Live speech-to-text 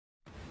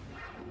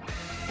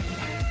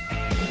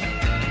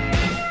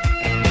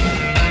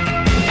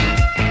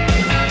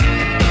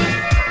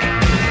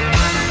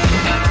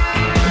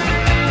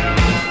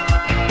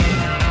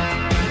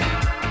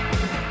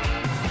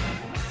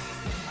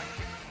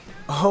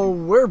So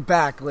we're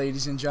back,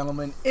 ladies and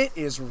gentlemen. It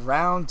is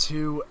round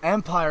 2,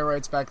 Empire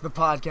Writes Back, the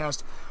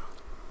podcast.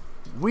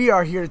 We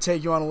are here to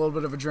take you on a little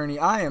bit of a journey.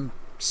 I am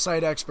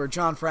site expert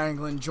John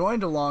Franklin,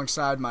 joined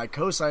alongside my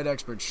co-site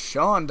expert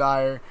Sean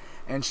Dyer.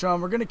 And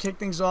Sean, we're going to kick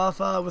things off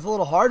with a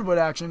little hardwood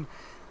action.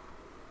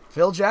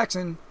 Phil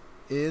Jackson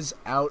is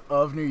out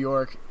of New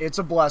York. It's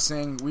a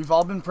blessing. We've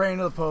all been praying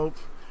to the Pope,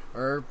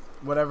 or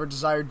whatever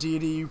desired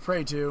deity you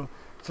pray to.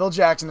 Phil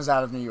Jackson is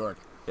out of New York.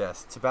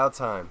 Yes, it's about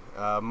time.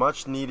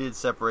 Much needed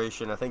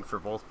separation, I think, for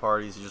both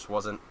parties. It just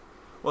wasn't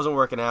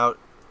working out.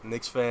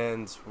 Knicks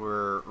fans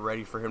were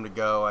ready for him to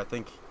go. I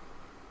think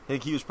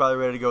he was probably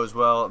ready to go as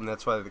well, and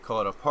that's why they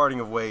call it a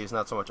parting of ways,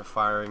 not so much a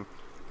firing.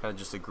 Kind of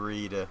just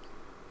agree to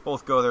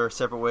both go their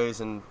separate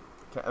ways. And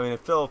I mean,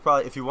 Phil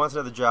probably, if he wants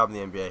another job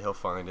in the NBA, he'll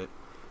find it.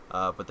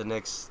 But the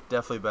Knicks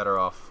definitely better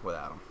off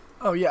without him.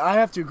 Oh yeah, I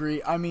have to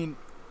agree. I mean,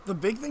 the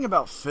big thing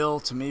about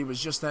Phil to me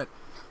was just that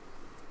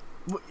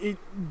he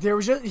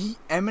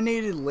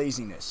emanated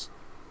laziness.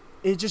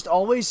 It just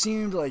always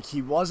seemed like he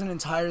wasn't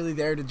entirely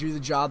there to do the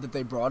job that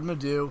they brought him to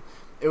do.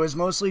 It was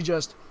mostly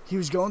just he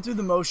was going through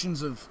the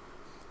motions of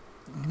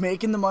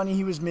making the money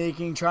he was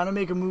making, trying to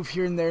make a move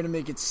here and there to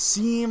make it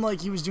seem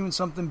like he was doing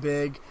something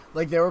big,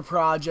 like there were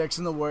projects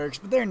in the works,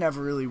 but there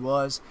never really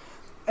was.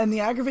 And the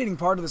aggravating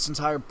part of this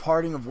entire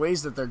parting of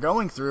ways that they're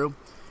going through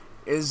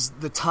is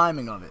the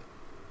timing of it.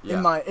 Yeah.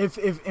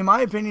 In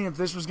my opinion, if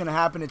this was going to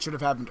happen, it should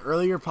have happened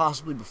earlier,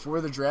 possibly before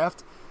the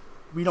draft.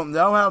 We don't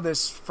know how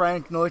this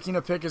Frank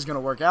Ntilikina pick is going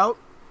to work out.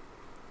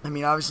 I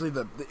mean, obviously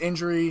the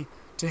injury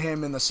to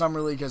him in the summer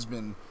league has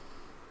been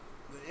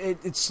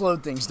it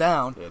slowed things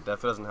down. Yeah, it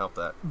definitely doesn't help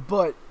that.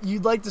 But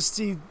you'd like to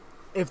see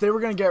if they were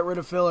going to get rid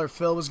of Phil or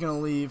Phil was going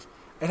to leave.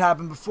 It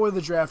happened before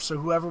the draft, so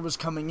whoever was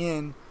coming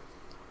in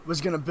was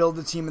going to build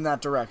the team in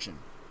that direction.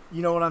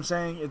 You know what I'm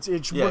saying?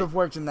 It would have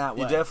worked in that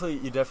way. You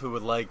definitely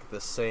would like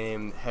the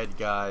same head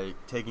guy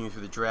taking you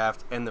through the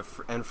draft and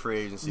free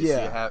agency.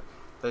 Yeah. So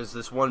there's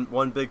this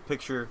one big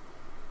picture,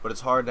 but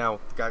it's hard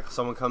now.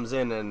 Someone comes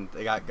in and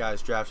they got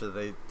guys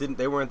drafted.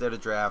 They weren't there to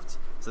draft,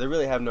 so they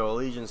really have no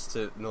allegiance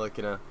to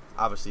Ntilikina.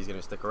 Obviously, he's going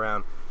to stick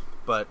around,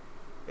 but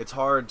it's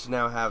hard to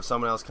now have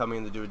someone else coming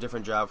in to do a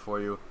different job for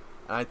you.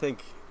 And I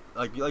think,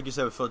 like you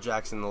said with Phil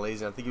Jackson, the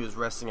lazy. I think he was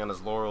resting on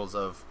his laurels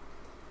of.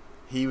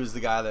 He was the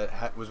guy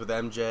that was with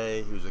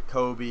MJ. He was with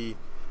Kobe.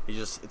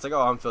 It's like,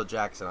 oh, I'm Phil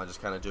Jackson. I'll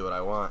just kind of do what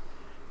I want.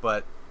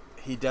 But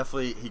he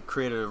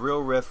created a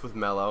real rift with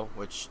Melo,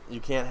 which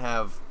you can't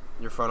have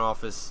your front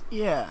office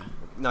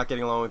not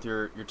getting along with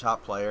your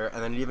top player.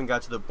 And then it even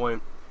got to the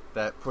point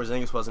that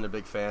Porzingis wasn't a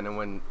big fan. And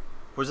when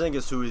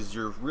Porzingis, who is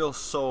your real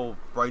sole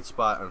bright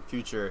spot on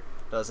future,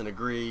 doesn't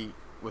agree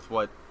with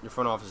what your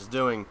front office is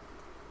doing,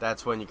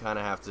 that's when you kind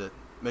of have to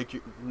make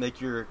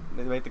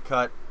the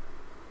cut,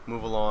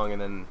 move along, and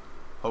then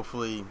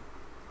hopefully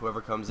whoever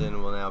comes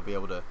in will now be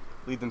able to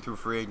lead them through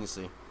free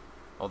agency.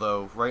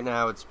 Although right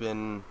now it's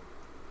been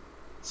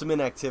some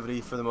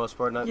inactivity for the most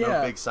part, no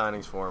big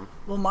signings for him.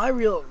 Well, my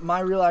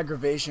real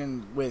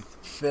aggravation with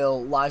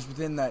Phil lies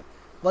within that,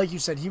 like you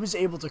said, he was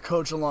able to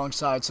coach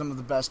alongside some of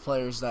the best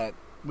players that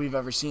we've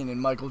ever seen in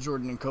Michael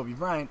Jordan and Kobe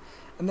Bryant,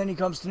 and then he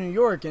comes to New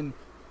York, and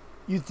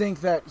you'd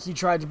think that he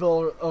tried to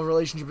build a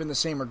relationship in the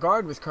same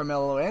regard with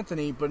Carmelo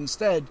Anthony, but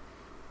instead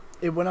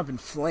it went up in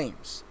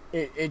flames.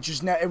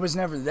 It was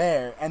never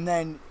there, and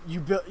then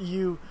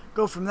you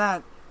go from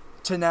that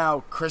to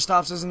now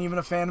Kristaps isn't even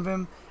a fan of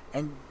him,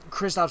 and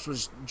Kristaps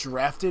was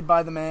drafted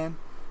by the man,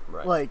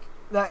 right? Like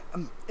that.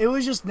 It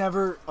was just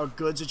never a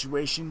good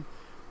situation,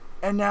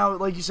 and now,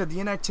 like you said,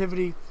 the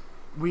inactivity.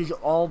 We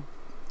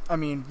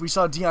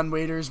saw Dion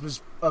Waiters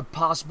was a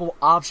possible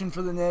option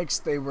for the Knicks.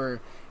 They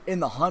were in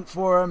the hunt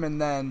for him,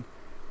 and then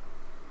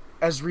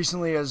as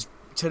recently as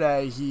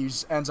today, he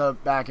ends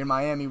up back in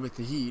Miami with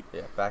the Heat.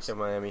 Yeah, back in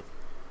Miami.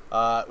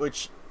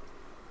 Which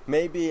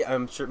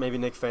I'm sure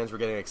Knicks fans were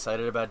getting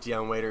excited about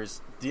Dion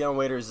Waiters. Dion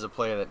Waiters is a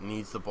player that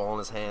needs the ball in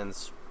his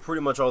hands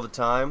pretty much all the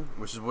time,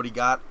 which is what he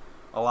got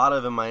a lot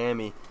of in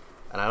Miami.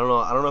 And I don't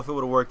know if it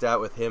would have worked out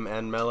with him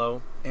and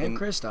Melo and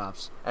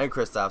Kristaps.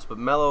 But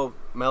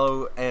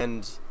Melo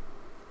and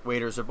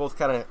Waiters are both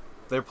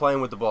they're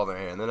playing with the ball in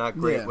their hand. They're not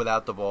great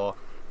without the ball.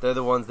 They're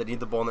the ones that need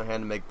the ball in their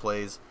hand to make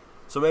plays.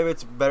 So maybe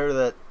it's better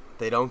that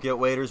they don't get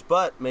Waiters,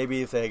 but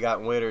maybe if they had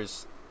gotten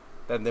Waiters,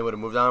 then they would have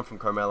moved on from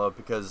Carmelo,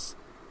 because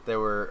there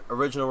were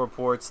original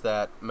reports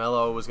that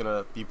Melo was going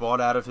to be bought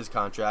out of his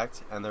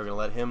contract and they're going to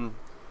let him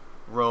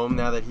roam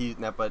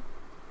but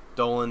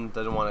Dolan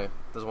doesn't want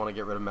to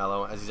get rid of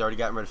Melo, as he's already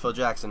gotten rid of Phil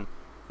Jackson.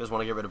 He doesn't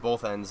want to get rid of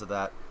both ends of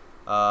that.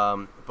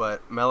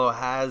 But Melo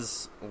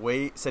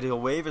said he'll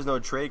waive his no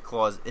trade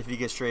clause if he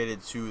gets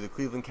traded to the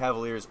Cleveland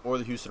Cavaliers or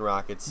the Houston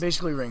Rockets.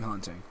 Basically ring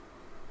hunting.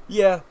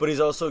 Yeah, but he's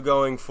also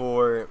going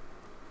for,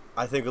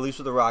 I think, at least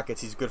with the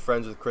Rockets, he's good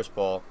friends with Chris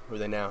Paul, who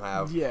they now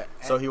have. Yeah.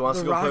 So he wants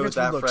to go play with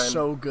that friend. The Rockets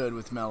would look so good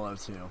with Melo,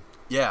 too.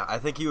 Yeah, I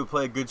think he would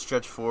play a good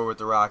stretch four with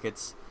the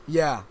Rockets.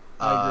 Yeah,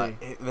 I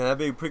agree. That'd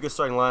be a pretty good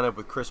starting lineup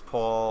with Chris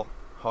Paul,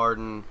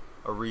 Harden,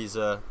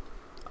 Ariza,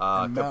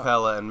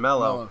 Capella and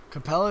Melo.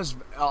 Capella's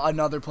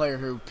another player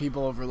who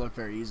people overlook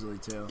very easily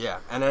too. Yeah,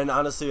 and then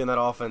honestly in that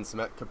offense,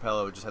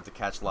 Capella would just have to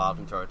catch lobs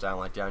and throw it down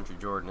like DeAndre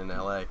Jordan in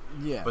LA.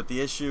 Yeah. But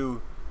the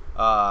issue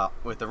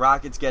with the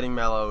Rockets getting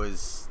Melo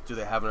is, do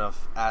they have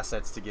enough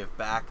assets to give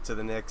back to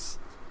the Knicks?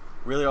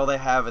 Really all they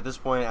have at this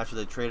point, after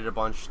they traded a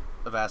bunch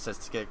of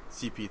assets to get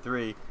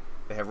CP3,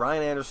 they have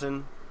Ryan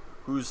Anderson,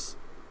 who's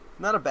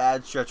not a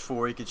bad stretch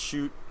four. He could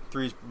shoot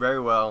threes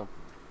very well,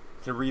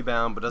 can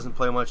rebound, but doesn't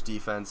play much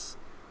defense.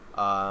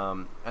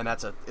 And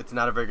it's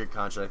not a very good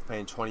contract,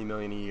 paying $20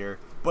 million a year,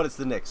 but it's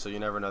the Knicks, so you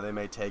never know, they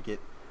may take it.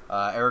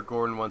 Eric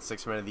Gordon won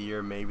Sixth Man of the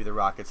Year. Maybe the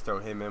Rockets throw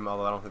him in,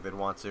 although I don't think they'd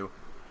want to.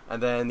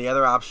 And then the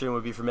other option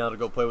would be for Melo to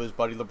go play with his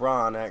buddy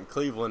LeBron at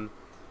Cleveland.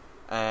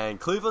 And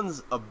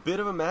Cleveland's a bit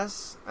of a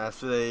mess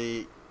after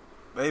they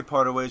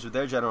parted ways with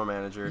their general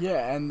manager.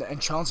 Yeah,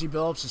 and Chauncey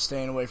Billups is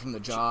staying away from the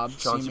job.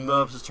 Chauncey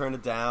Billups has turned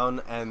it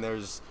down, and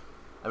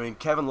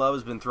Kevin Love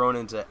has been thrown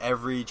into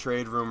every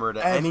trade rumor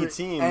to any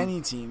team.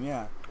 Any team,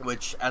 yeah.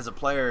 Which, as a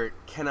player,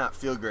 cannot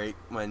feel great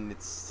when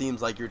it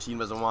seems like your team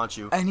doesn't want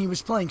you. And he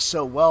was playing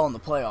so well in the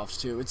playoffs,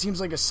 too. It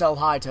seems like a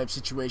sell-high type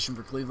situation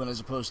for Cleveland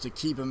as opposed to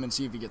keep him and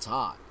see if he gets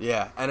hot.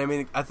 Yeah,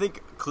 and I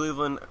think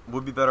Cleveland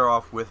would be better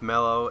off with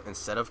Melo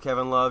instead of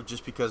Kevin Love,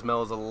 just because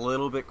Melo's a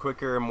little bit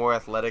quicker and more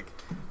athletic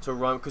to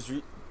run. Because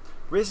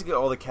basically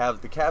all the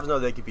Cavs know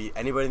they could beat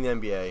anybody in the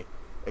NBA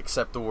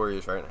except the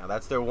Warriors right now.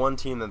 That's their one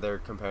team that they're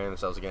comparing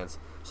themselves against.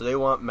 So they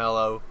want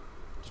Melo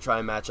to try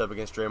and match up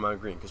against Draymond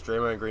Green, because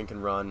Draymond Green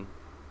can run,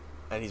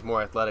 and he's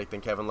more athletic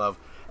than Kevin Love.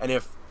 And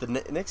if the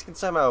Knicks can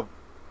somehow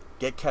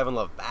get Kevin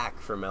Love back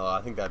for Melo,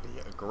 I think that'd be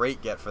a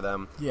great get for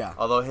them. Yeah.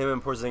 Although him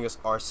and Porzingis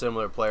are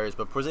similar players,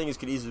 but Porzingis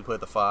could easily play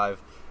the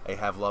 5 and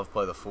have Love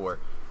play the 4.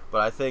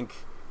 But I think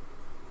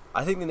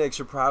the Knicks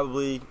should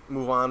probably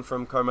move on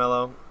from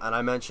Carmelo. And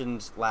I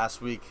mentioned last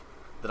week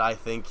that I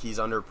think he's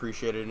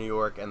underappreciated in New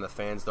York, and the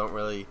fans don't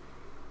really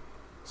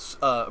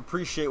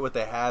appreciate what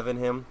they have in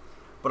him.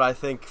 But I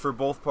think for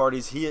both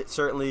parties, he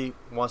certainly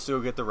wants to go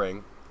get the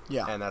ring.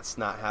 Yeah. And that's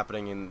not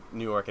happening in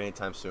New York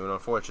anytime soon,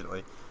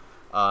 unfortunately.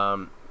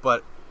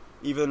 But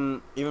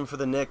even for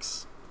the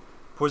Knicks,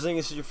 Porzingis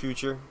is your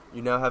future.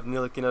 You now have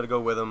Ntilikina to go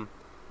with him.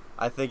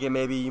 I think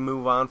maybe you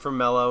move on from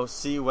Melo,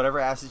 see whatever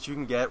assets you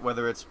can get,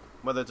 whether it's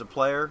a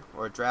player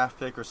or a draft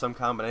pick or some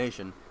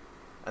combination,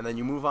 and then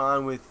you move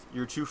on with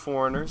your 2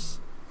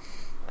 foreigners,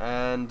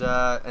 and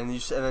then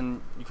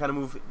you kind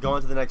of go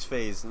on to the next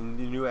phase in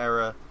the new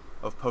era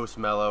of post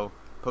Melo,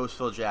 post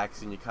Phil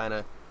Jackson. You kind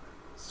of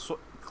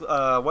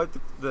wipe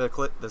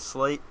the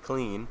slate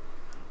clean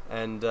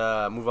and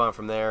move on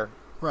from there.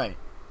 Right.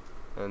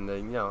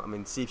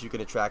 And see if you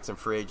can attract some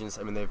free agents.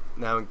 They've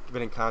now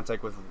been in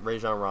contact with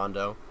Rajon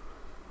Rondo,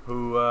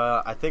 who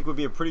I think would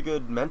be a pretty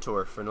good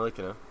mentor for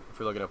Ntilikina if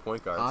you're looking at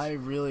point guards. I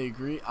really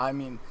agree.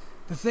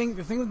 The thing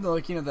with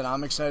Ntilikina that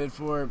I'm excited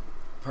for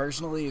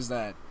personally is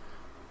that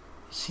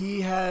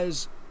he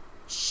has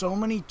so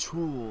many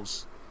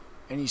tools,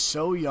 and he's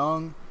so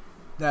young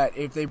that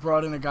if they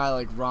brought in a guy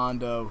like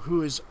Rondo,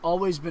 who has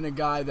always been a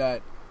guy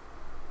that,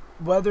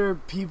 whether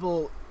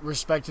people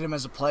respected him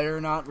as a player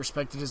or not,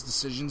 respected his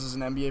decisions as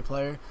an NBA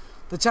player,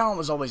 the talent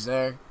was always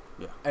there.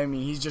 Yeah.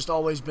 He's just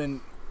always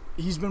been,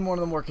 he's been one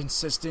of the more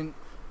consistent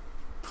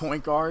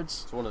point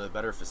guards. It's one of the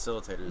better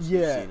facilitators we've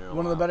Yeah, seen in a one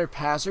while. of the better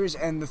passers.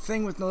 And the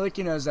thing with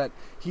Ntilikina is that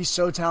he's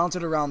so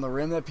talented around the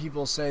rim that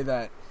people say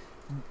that,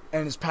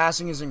 and his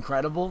passing is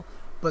incredible,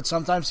 but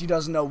sometimes he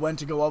doesn't know when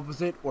to go up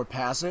with it or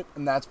pass it,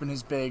 and that's been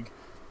his big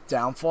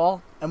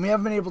downfall. And we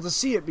haven't been able to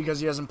see it because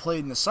he hasn't played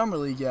in the summer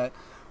league yet.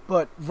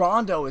 But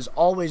Rondo has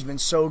always been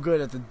so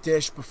good at the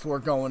dish before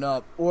going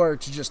up, or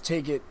to just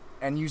take it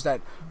and use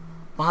that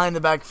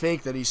behind-the-back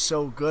fake that he's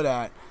so good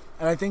at.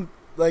 And I think,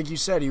 like you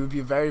said, he would be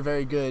a very,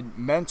 very good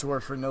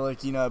mentor for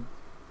Ntilikina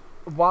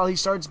while he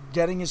starts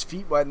getting his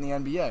feet wet in the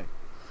NBA.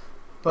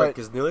 But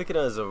because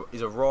Ntilikina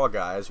is a raw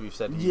guy, as we've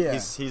said.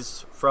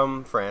 He's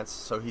from France,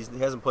 so he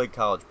hasn't played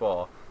college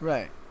ball.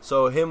 Right.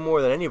 So him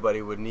more than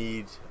anybody would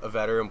need a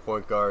veteran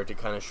point guard to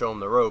kind of show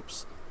him the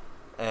ropes.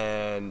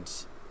 And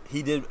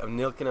he did.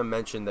 Ntilikina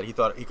mentioned that he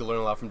thought he could learn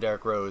a lot from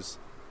Derrick Rose,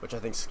 which I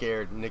think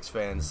scared Knicks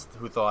fans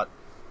who thought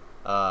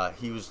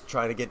he was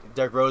trying to get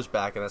Derrick Rose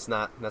back, and that's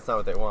not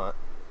what they want.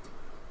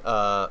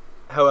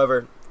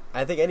 However,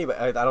 I think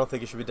I don't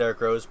think it should be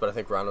Derrick Rose, but I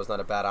think Rondo's not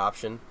a bad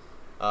option.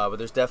 But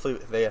there's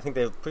definitely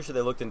pretty sure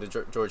they looked into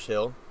George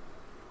Hill,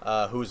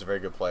 who's a very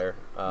good player.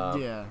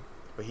 yeah.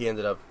 But he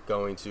ended up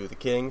going to the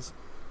Kings.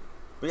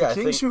 But The yeah, Kings,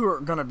 I think who are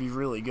going to be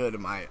really good,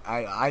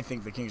 I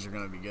think the Kings are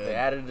going to be good. they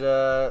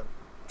added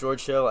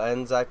George Hill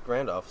and Zach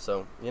Randolph,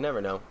 so you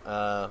never know.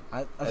 I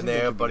think And they they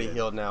have could be Buddy good.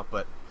 Hield now,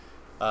 but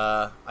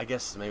I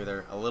guess maybe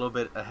they're a little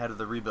bit ahead of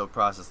the rebuild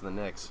process than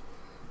the Knicks.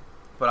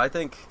 But I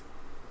think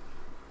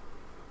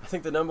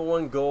the number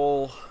one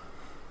goal,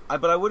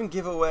 but I wouldn't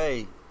give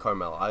away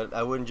Carmelo.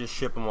 I wouldn't just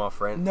ship him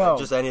off rent. No,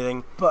 just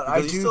anything. but I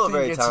because he's do still a think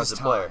very it's talented his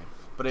player. time.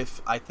 But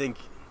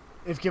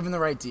If given the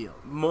right deal.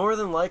 more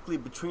than likely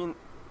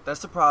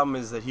that's the problem,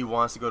 is that he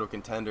wants to go to a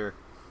contender,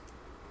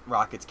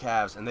 Rockets,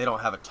 Cavs, and they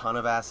don't have a ton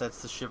of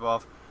assets to ship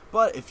off.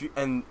 But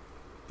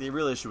the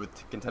real issue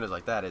with contenders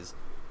like that is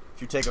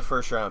if you take a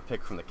first round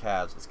pick from the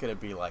Cavs, it's going to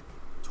be like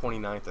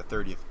 29th or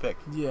 30th pick.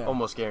 Yeah.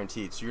 Almost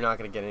guaranteed. So you're not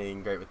going to get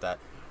anything great with that.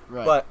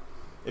 Right. But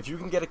if you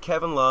can get a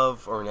Kevin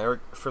Love or an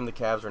Eric from the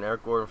Cavs or an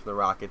Eric Gordon from the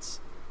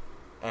Rockets,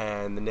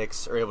 and the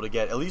Knicks are able to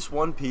get at least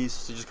one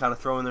piece to just kind of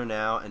throw in there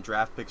now and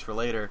draft picks for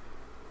later,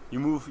 you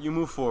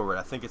move forward.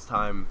 I think it's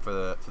time for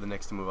the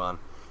Knicks to move on.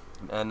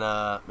 And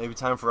maybe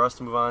time for us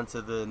to move on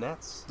to the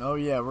Nets. Oh,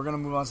 yeah, we're going to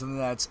move on to the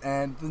Nets.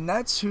 And the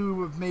Nets,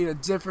 who have made a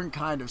different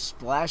kind of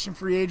splash in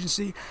free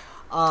agency,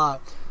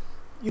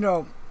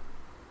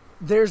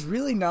 there's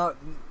really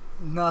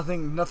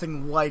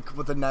nothing like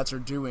what the Nets are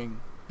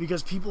doing,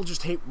 because people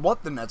just hate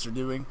what the Nets are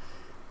doing.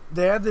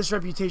 They have this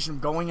reputation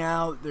of going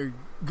out. They're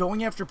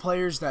going after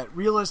players that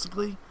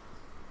realistically,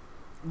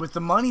 with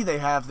the money they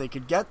have, they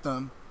could get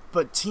them,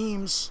 but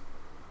teams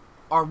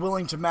are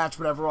willing to match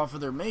whatever offer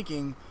they're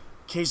making.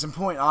 Case in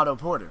point, Otto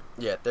Porter.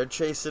 Yeah, they're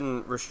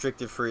chasing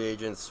restricted free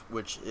agents,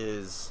 which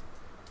is,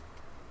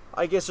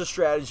 I guess, a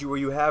strategy where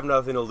you have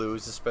nothing to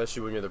lose,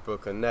 especially when you're the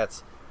Brooklyn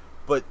Nets,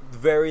 but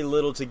very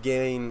little to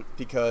gain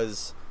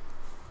because,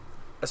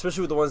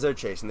 especially with the ones they're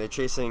chasing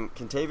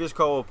Kentavious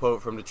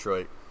Caldwell-Pope from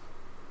Detroit,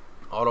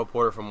 Otto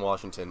Porter from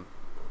Washington.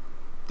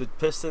 The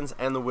Pistons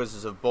and the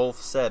Wizards have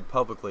both said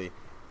publicly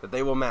that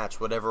they will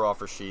match whatever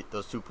offer sheet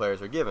those two players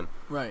are given.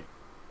 Right.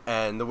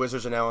 And the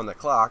Wizards are now on the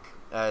clock,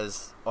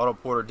 as Otto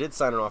Porter did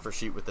sign an offer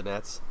sheet with the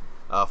Nets.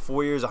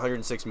 4 years,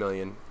 $106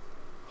 million.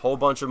 Whole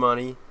bunch of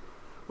money.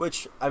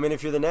 Which, I mean,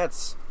 if you're the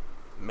Nets,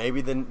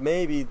 maybe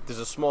there's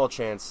a small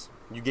chance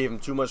you gave him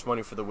too much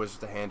money for the Wizards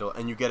to handle,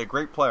 and you get a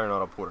great player in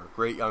Otto Porter.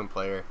 Great young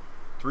player.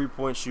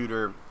 3-point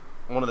shooter.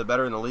 One of the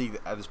better in the league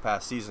at this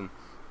past season.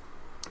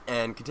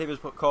 And Kentavious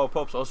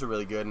Caldwell-Pope's also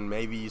really good, and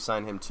maybe you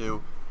sign him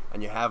too,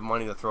 and you have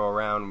money to throw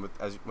around with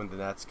the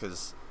Nets,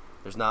 because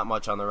there's not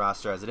much on the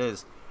roster as it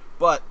is.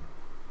 But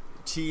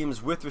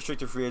teams with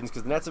restricted free agents,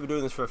 because the Nets have been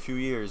doing this for a few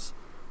years,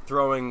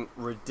 throwing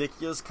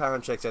ridiculous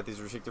contracts at these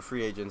restricted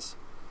free agents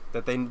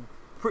that they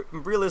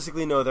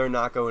realistically know they're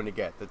not going to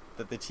get.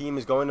 That the team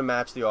is going to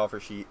match the offer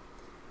sheet,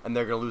 and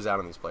they're going to lose out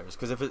on these players.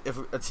 Because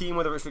if a team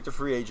with a restricted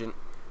free agent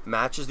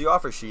matches the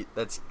offer sheet,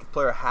 that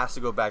player has to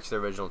go back to their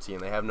original team.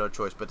 They have no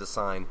choice but to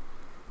sign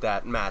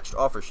that matched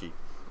offer sheet.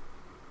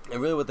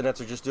 And really what the Nets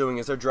are just doing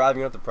is they're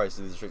driving up the price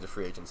of these restricted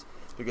free agents,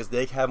 because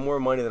they have more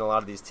money than a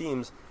lot of these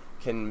teams,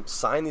 can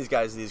sign these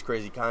guys to these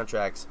crazy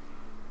contracts,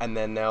 and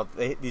then now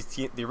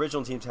the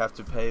original teams have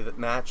to pay the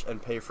match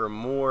and pay for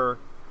more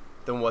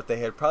than what they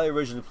had probably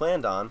originally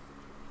planned on.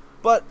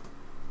 But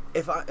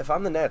if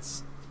I'm the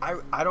Nets,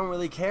 I don't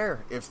really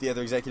care if the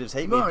other executives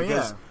hate me,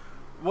 because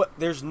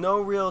there's no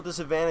real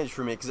disadvantage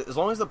for me, because as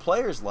long as the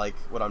players like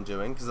what I'm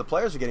doing, because the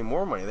players are getting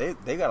more money,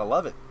 they gotta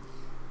love it.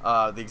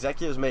 The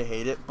executives may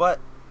hate it, but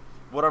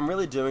what I'm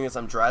really doing is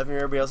I'm driving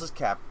everybody else's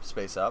cap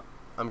space up.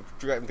 I'm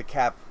driving the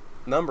cap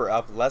number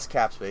up, less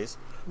cap space.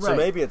 Right. So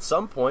maybe at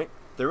some point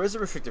there is a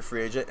restricted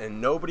free agent and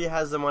nobody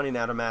has the money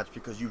now to match,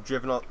 because you've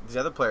driven all these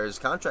other players'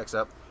 contracts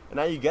up, and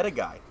now you get a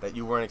guy that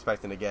you weren't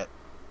expecting to get.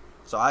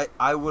 So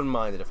I wouldn't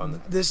mind it if I'm the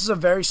Nets. This is a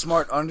very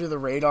smart under the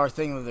radar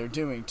thing that they're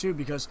doing too,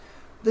 because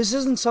this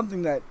isn't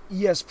something that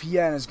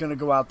ESPN is going to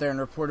go out there and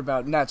report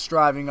about Nets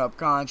driving up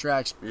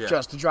contracts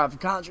just to drive a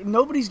contract.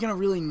 Nobody's going to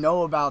really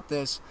know about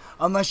this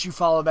unless you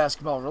follow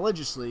basketball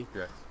religiously.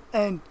 Yeah.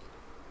 And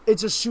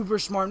it's a super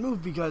smart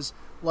move because,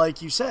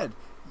 like you said,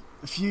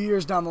 a few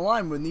years down the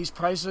line, when these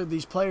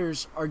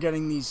players are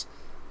getting these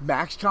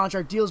max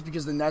contract deals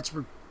because the Nets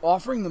were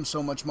offering them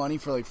so much money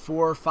for like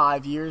 4 or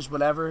 5 years,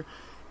 whatever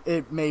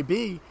it may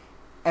be,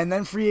 and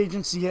then free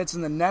agency hits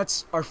and the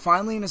Nets are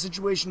finally in a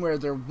situation where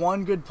they're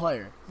one good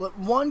player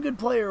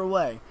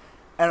away,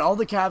 and all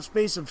the cap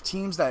space of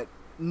teams that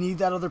need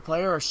that other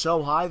player are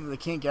so high that they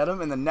can't get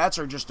him, and the Nets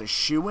are just a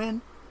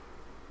shoo-in.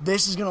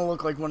 This is going to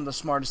look like one of the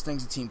smartest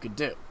things a team could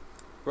do.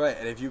 Right,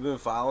 and if you've been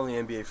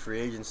following the NBA free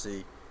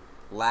agency,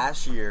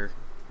 last year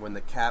when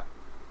the cap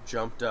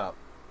jumped up,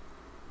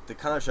 the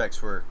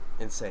contracts were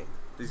insane.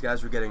 These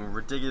guys were getting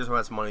ridiculous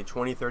amounts of money,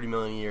 $20, $30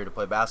 million a year to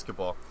play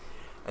basketball.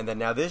 And then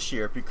now this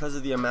year, because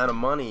of the amount of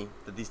money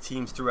that these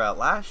teams threw out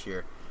last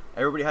year,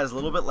 everybody has a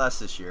little bit less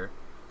this year.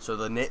 So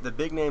the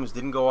big names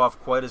didn't go off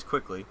quite as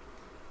quickly.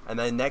 And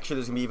then next year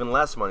there's going to be even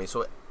less money.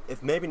 So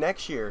if maybe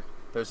next year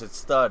there's a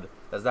stud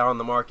that's now on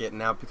the market, and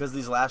now because of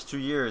these last 2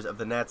 years of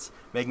the Nets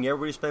making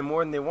everybody spend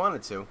more than they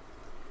wanted to,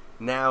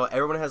 now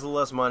everyone has a little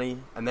less money,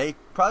 and they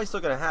probably still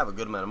going to have a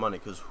good amount of money,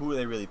 because who are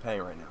they really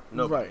paying right now?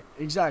 Nobody. Right,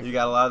 exactly. You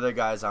got a lot of their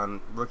guys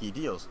on rookie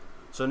deals.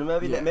 So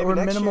maybe or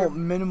next year,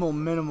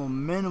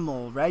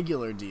 minimal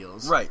regular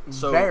deals. Right.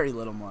 So very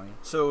little money.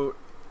 So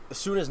as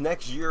soon as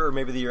next year or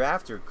maybe the year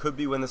after could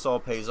be when this all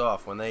pays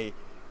off, when they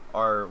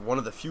are one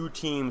of the few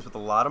teams with a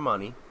lot of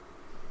money,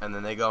 and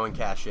then they go and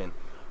cash in.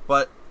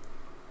 But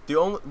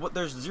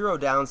there's zero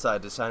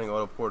downside to signing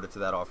Otto Porter to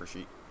that offer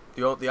sheet.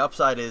 The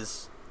upside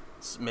is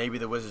maybe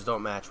the Wizards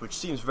don't match, which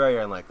seems very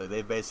unlikely.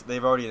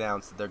 They've already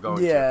announced that they're going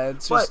to. Yeah,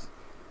 it's just.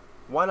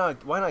 Why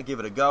not give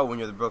it a go when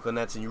you're the Brooklyn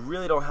Nets and you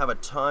really don't have a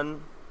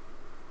ton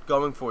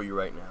going for you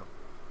right now?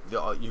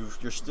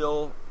 you're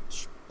still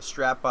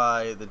strapped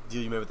by the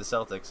deal you made with the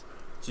Celtics,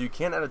 so you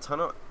can't add a ton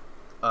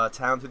of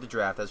talent through the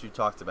draft, as we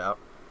talked about.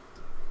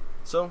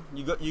 So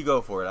you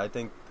go for it. I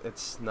think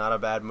it's not a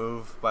bad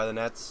move by the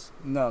Nets.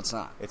 No, it's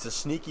not. It's a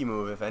sneaky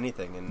move, if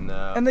anything, and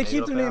they maybe keep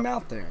it'll their pay name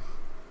off. out there.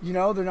 You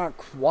know, they're not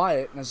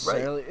quiet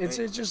necessarily. Right.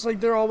 It's just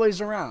like they're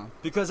always around.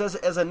 Because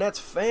as a Nets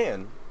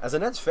fan,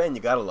 you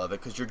gotta love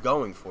it because you're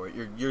going for it.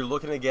 You're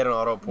looking to get an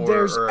Otto Porter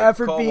There's or a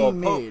effort Caldwell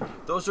being Pope. made.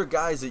 Those are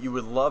guys that you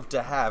would love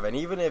to have, and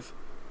even if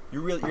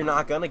you're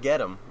not gonna get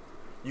them,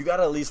 you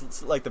gotta at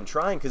least like them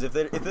trying. Because if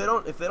they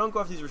don't go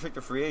after these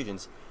restricted free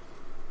agents,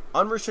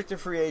 unrestricted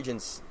free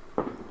agents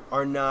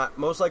are not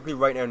most likely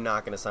right now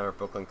not going to sign with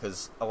Brooklyn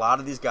because a lot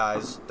of these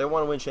guys they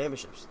want to win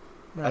championships.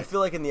 Right. I feel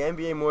like in the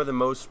NBA more than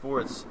most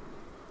sports,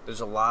 there's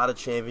a lot of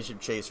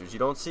championship chasers. You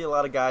don't see a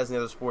lot of guys in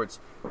the other sports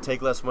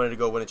take less money to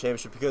go win a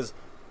championship because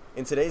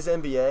in today's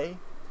NBA,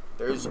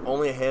 there's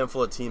only a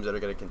handful of teams that are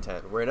going to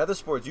contend. Where in other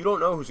sports, you don't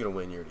know who's going to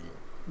win year to year.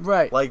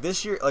 Right. Like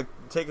this year,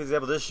 take an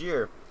example. This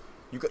year,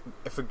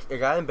 if a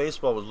guy in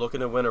baseball was looking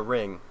to win a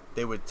ring,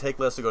 they would take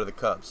less to go to the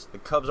Cubs. The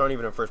Cubs aren't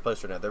even in first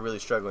place right now. They're really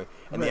struggling.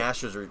 And Right.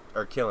 the Astros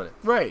are killing it.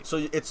 Right.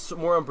 So it's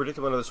more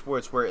unpredictable in other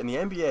sports where in the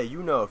NBA,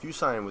 you know if you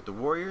sign with the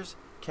Warriors,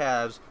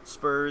 Cavs,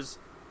 Spurs,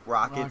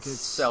 Rockets.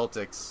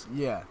 Celtics,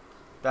 Yeah.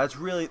 that's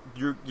really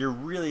you're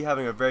really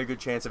having a very good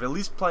chance of at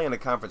least playing a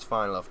conference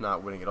final, if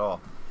not winning it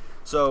all.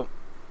 So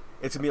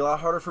it's going to be a lot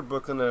harder for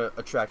Brooklyn to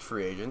attract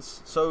free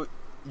agents. So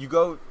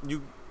you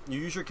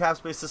use your cap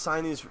space to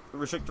sign these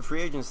restricted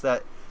free agents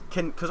that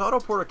because Otto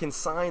Porter can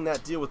sign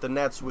that deal with the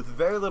Nets with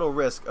very little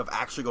risk of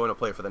actually going to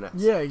play for the Nets.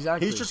 Yeah,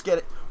 exactly. He's just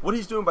what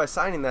he's doing by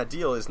signing that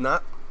deal is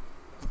not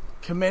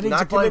committing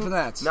to play for the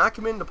Nets. Not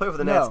committing to play for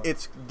the No. Nets.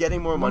 It's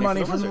getting more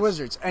money from the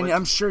Wizards. And Which-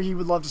 I'm sure he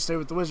would love to stay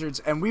with the Wizards,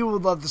 and we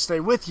would love to stay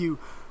with you,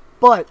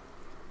 but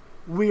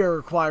we are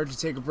required to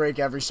take a break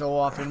every so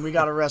often. We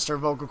got to rest our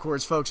vocal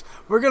cords, folks.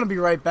 We're going to be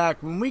right back.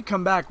 When we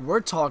come back,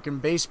 we're talking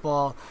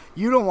baseball.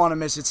 You don't want to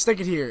miss it. Stick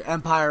it here.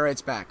 Empire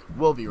Writes Back.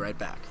 We'll be right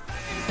back.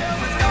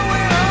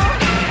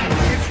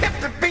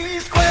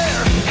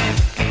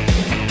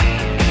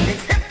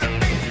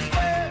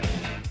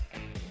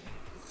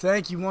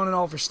 Thank you one and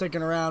all for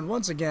sticking around.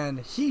 Once again,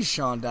 he's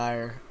Sean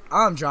Dyer.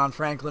 I'm John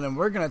Franklin, and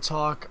we're going to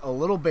talk a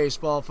little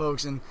baseball,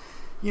 folks. And,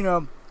 you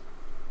know,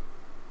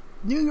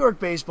 New York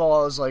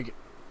baseball is like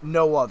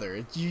no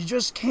other. You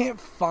just can't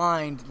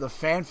find the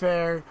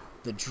fanfare,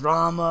 the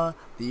drama,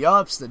 the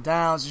ups, the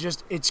downs.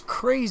 It's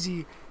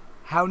crazy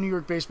how New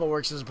York baseball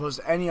works as opposed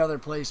to any other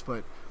place,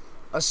 but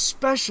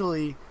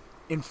especially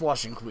in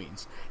Flushing,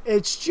 Queens.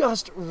 It's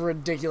just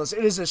ridiculous.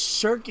 It is a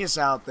circus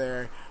out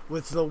there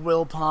with the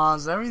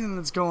Wilpons and everything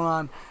that's going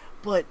on,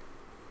 but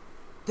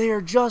they are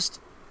just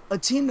a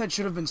team that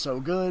should have been so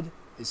good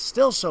is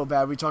still so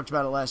bad. We talked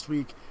about it last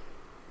week.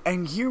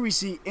 And here we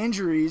see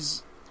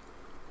injuries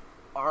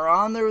are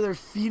on there. They're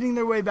feeding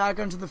their way back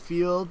onto the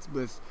field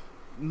with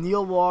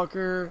Neil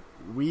Walker,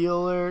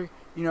 Wheeler,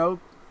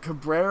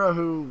 Cabrera,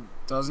 who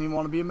doesn't even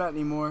want to be a Met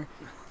anymore,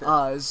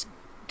 is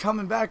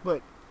coming back,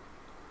 but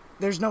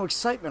there's no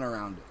excitement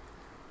around it.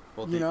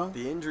 Well, You know?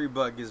 the injury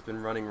bug has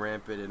been running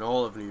rampant in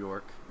all of New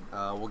York.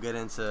 We'll get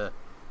into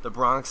the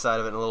Bronx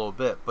side of it in a little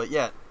bit, but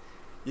yet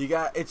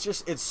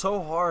it's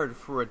so hard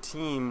for a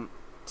team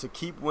to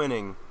keep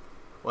winning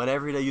when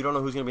every day you don't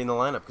know who's going to be in the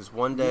lineup because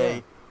one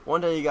day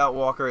you got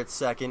Walker at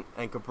second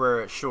and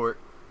Cabrera at short.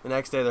 The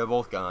next day they're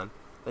both gone.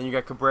 Then you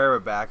got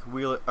Cabrera back.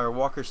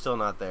 Walker's still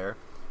not there.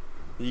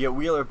 You get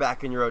Wheeler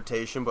back in your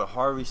rotation, but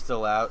Harvey's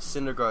still out.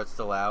 Syndergaard's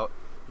still out.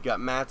 You got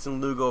Matz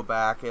and Lugo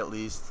back at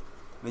least.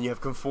 Then you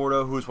have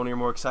Conforto, who's one of your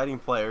more exciting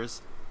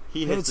players.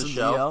 He hits the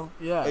shelf.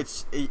 Yeah.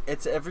 It's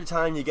every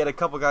time you get a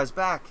couple guys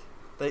back,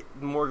 the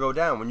more go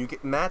down. When you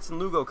get Matz and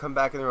Lugo come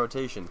back in the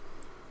rotation,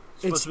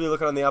 it's supposed to be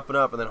looking on the up and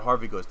up, and then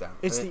Harvey goes down.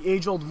 It's the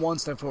age-old one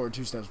step forward,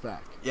 two steps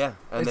back. Yeah,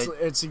 and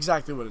It's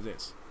exactly what it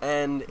is.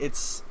 And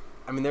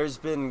there's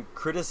been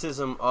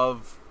criticism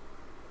of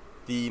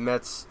the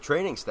Mets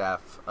training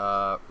staff.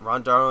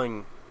 Ron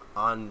Darling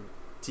on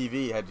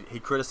TV he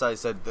criticized,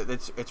 said that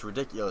it's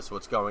ridiculous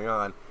what's going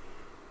on.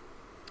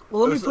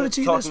 Well, let me put it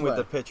to you this Talking way. with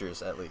the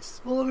pitchers, at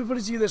least. Well, let me put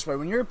it to you this way.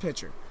 When you're a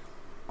pitcher,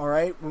 all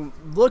right,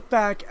 look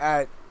back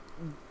at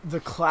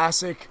the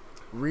classic,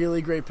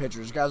 really great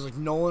pitchers, guys like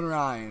Nolan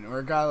Ryan or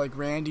a guy like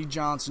Randy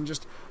Johnson,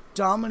 just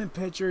dominant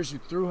pitchers who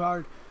threw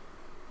hard.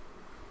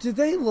 Did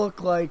they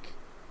look like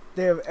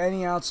they have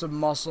any ounce of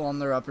muscle on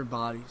their upper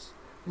bodies?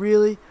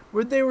 Really?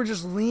 Where they were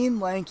just lean,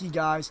 lanky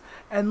guys,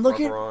 and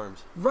Rubber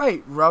arms.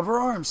 Right, rubber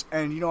arms.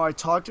 And I've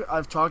talked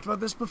about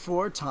this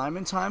before, time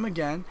and time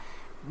again,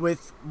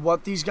 with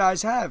what these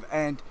guys have,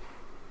 and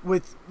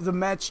with the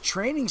Mets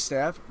training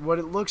staff, what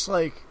it looks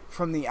like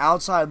from the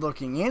outside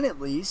looking in, at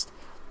least,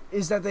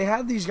 is that they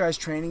have these guys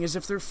training as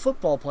if they're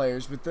football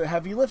players with the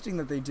heavy lifting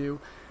that they do,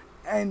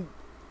 and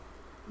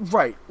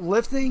right,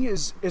 lifting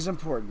is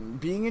important.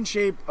 Being in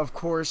shape, of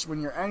course, when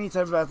you're any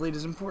type of athlete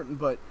is important,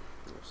 but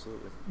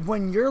Absolutely.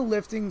 when you're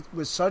lifting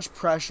with such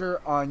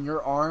pressure on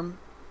your arm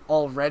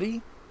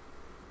already,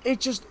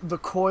 the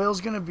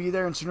coil's going to be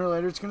there, and sooner or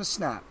later it's going to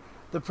snap.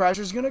 the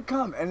pressure's going to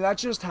come, and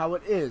that's just how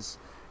it is.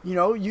 You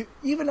know,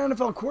 even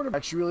NFL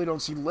quarterbacks, you really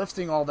don't see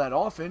lifting all that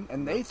often,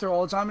 and they throw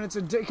all the time, and it's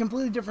a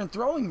completely different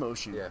throwing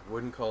motion. Yeah,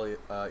 wouldn't call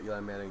Eli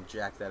Manning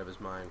jacked out of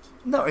his mind.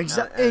 No,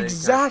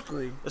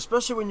 exactly.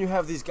 Especially when you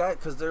have these guys,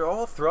 because they're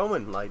all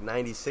throwing like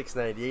 96,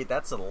 98.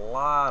 That's a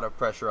lot of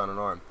pressure on an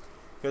arm.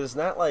 Because it's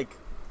not like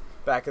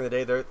back in the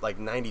day, they're like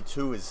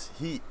 92 is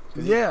heat.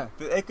 Yeah.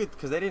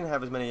 Because they didn't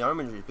have as many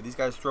arm injuries, but these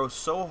guys throw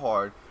so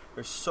hard.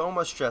 There's so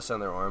much stress on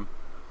their arm.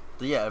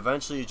 But yeah,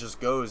 eventually it just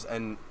goes.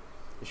 And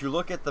if you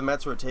look at the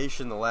Mets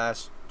rotation the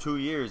last 2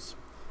 years,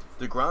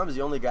 DeGrom's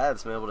the only guy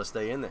that's been able to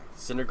stay in there.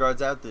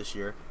 Syndergaard's out this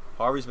year.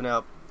 Harvey's been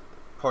out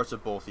parts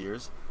of both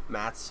years.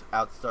 Matt's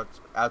out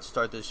to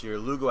start this year.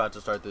 Lugo out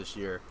to start this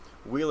year.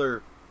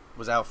 Wheeler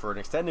was out for an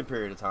extended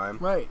period of time.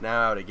 Right.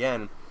 Now out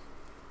again.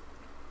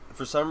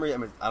 For some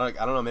reason, I mean,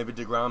 I don't know. Maybe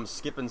DeGrom's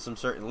skipping some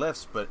certain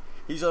lifts, but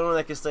he's the only one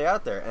that can stay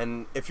out there.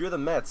 And if you're the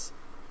Mets,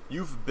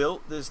 you've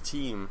built this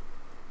team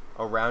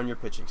around your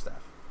pitching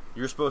staff.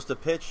 You're supposed to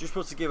pitch. You're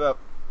supposed to give up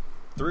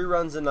 3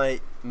 runs a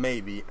night,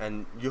 maybe,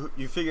 and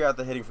you figure out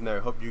the hitting from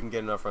there. Hope you can get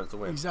enough runs to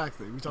win.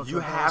 Exactly. We talked You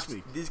about that have last to.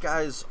 week. These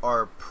guys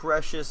are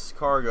precious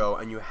cargo,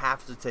 and you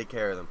have to take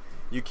care of them.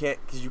 You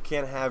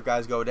can't have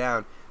guys go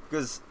down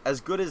because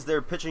as good as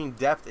their pitching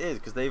depth is,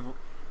 because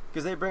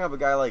they bring up a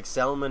guy like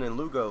Selman and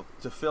Lugo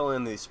to fill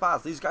in these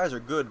spots. These guys are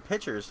good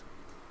pitchers,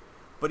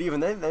 but even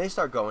then they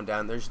start going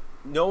down. There's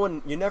no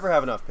one. You never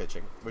have enough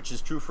pitching, which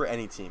is true for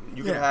any team.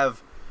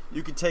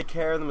 You could take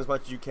care of them as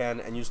much as you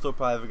can, and you still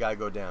probably have a guy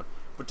go down.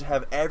 But to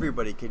have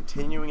everybody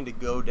continuing to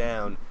go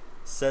down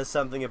says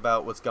something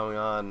about what's going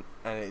on,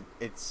 and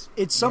it's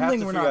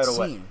something we're not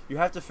seeing. You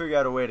have to figure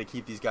out a way to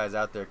keep these guys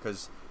out there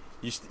because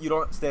you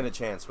don't stand a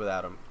chance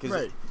without them.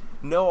 Because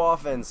no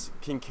offense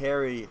can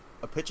carry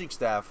a pitching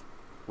staff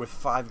with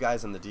 5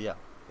 guys on the DL.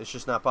 It's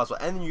just not possible.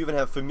 And then you even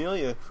have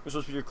Familia, who's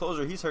supposed to be your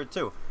closer. He's hurt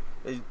too.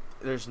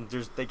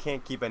 They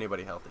can't keep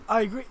anybody healthy.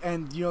 I agree.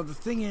 And, you know, the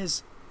thing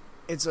is,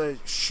 it's a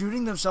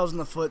shooting themselves in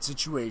the foot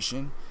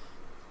situation.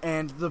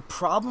 And the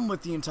problem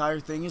with the entire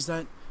thing is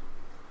that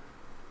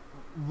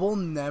we'll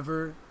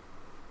never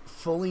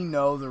fully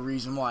know the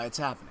reason why it's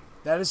happening.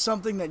 That is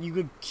something that you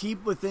could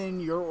keep within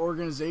your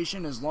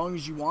organization as long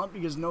as you want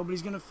because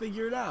nobody's going to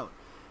figure it out.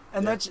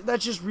 And that's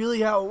just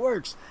really how it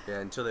works. Yeah,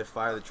 until they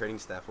fire the training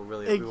staff, we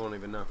won't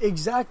even know.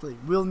 Exactly.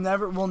 We'll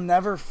never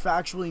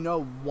factually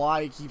know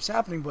why it keeps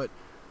happening, but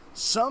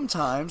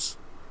sometimes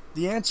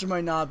the answer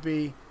might not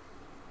be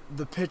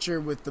the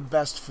pitcher with the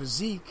best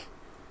physique,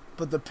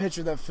 but the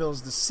pitcher that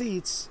fills the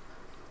seats.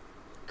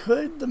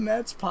 Could the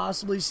Mets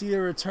possibly see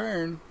a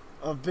return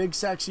of Big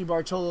Sexy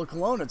Bartolo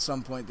Colon at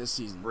some point this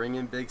season? Bring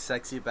in Big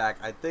Sexy back.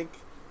 I think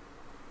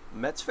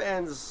Mets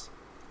fans,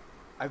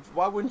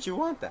 why wouldn't you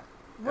want that?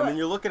 Right. I mean,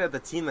 you're looking at the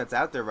team that's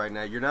out there right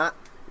now. You're not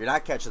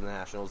catching the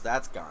Nationals.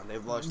 That's gone.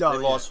 They've lost. They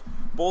lost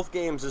both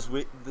games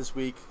this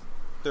week.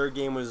 Third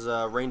game was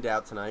rained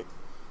out tonight.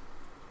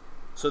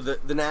 So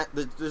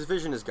the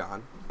division is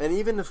gone. And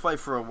even to fight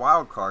for a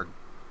wild card,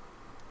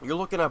 you're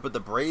looking up at the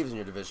Braves in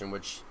your division,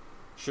 which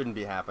shouldn't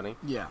be happening.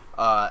 Yeah.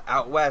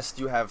 Out west,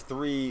 you have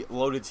 3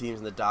 loaded teams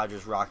in the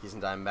Dodgers, Rockies,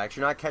 and Diamondbacks.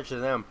 You're not catching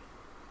them.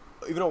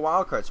 Even a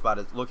wild card spot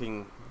is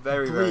looking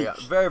very, very,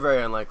 very,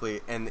 very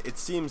unlikely. And it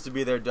seems to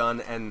be they're done.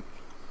 And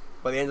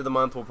by the end of the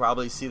month, we'll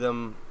probably see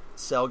them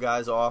sell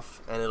guys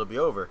off, and it'll be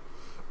over.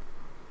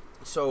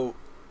 So,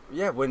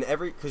 yeah,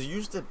 because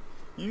you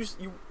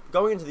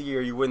going into the year,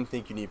 you wouldn't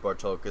think you need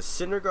Bartolo because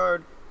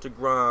Syndergaard,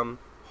 DeGrom,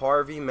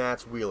 Harvey,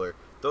 Matz, Wheeler,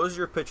 those are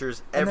your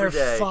pitchers every day.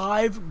 And they're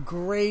 5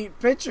 great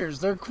pitchers.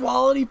 They're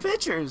quality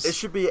pitchers. It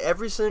should be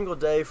every single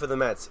day for the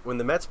Mets. When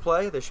the Mets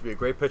play, there should be a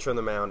great pitcher on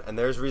the mound, and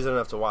there's reason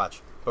enough to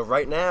watch. But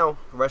right now,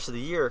 the rest of the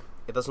year,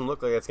 it doesn't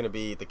look like that's going to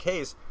be the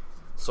case.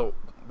 So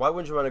why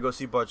wouldn't you want to go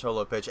see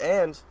Bartolo pitch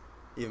and,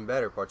 even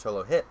better,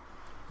 Bartolo hit?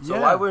 So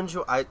why wouldn't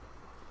you?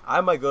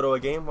 I might go to a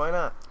game. Why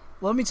not?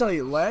 Let me tell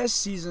you, last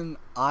season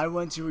I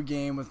went to a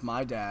game with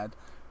my dad.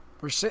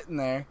 We're sitting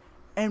there,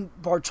 and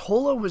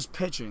Bartolo was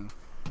pitching.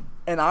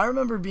 And I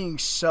remember being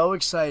so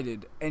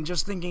excited and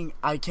just thinking,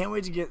 I can't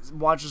wait to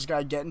watch this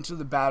guy get into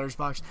the batter's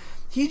box.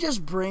 He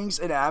just brings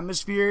an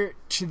atmosphere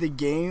to the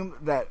game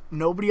that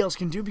nobody else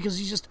can do because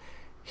he's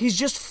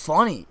just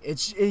funny.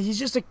 He's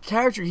just a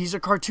character. He's a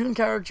cartoon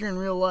character in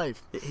real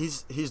life.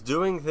 He's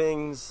doing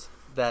things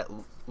that,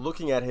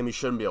 looking at him, he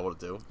shouldn't be able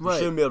to do. He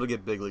shouldn't be able to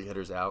get big league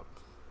hitters out.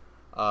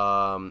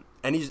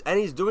 And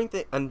he's doing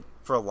things, and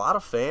for a lot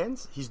of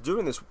fans, he's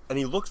doing this, and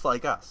he looks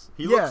like us.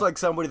 He looks like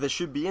somebody that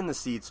should be in the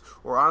seats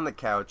or on the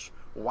couch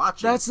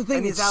watching. That's the thing.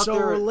 And he's out so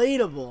there,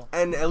 relatable.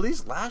 And at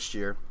least last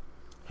year,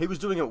 he was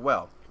doing it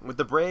well. With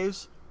the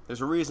Braves, there's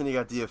a reason he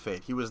got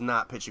DFA'd. He was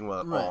not pitching well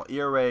at all.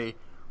 ERA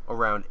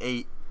around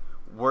 8,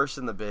 worse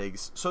than the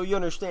bigs. So you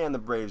understand the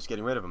Braves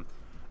getting rid of him.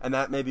 And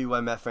that may be why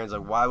Met fans are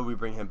like, why would we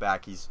bring him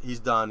back? He's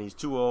done. He's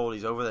too old.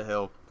 He's over the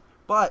hill.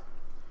 But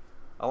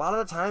a lot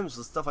of the times,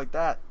 with stuff like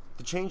that,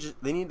 the changes,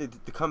 they need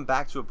to come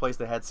back to a place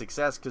that had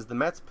success because the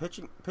Mets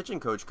pitching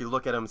coach could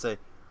look at him and say,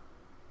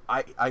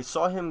 I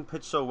saw him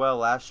pitch so well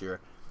last year.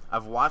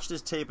 I've watched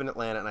his tape in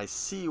Atlanta, and I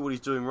see what he's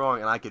doing wrong,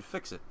 and I could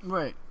fix it.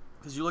 Right.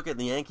 Because you look at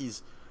the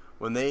Yankees,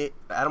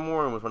 Adam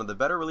Warren was one of the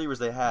better relievers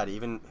they had,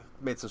 even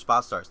made some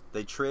spot starts.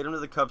 They traded him to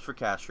the Cubs for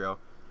Castro.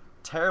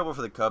 Terrible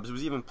for the Cubs. He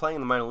was even playing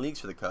in the minor leagues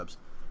for the Cubs.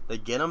 They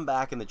get him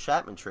back in the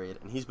Chapman trade,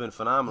 and he's been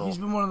phenomenal. He's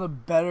been one of the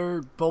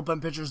better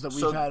bullpen pitchers that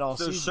we've had all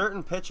season. There's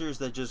certain pitchers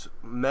that just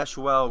mesh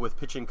well with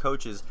pitching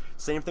coaches.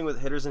 Same thing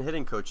with hitters and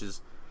hitting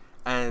coaches.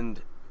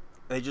 And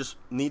they just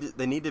need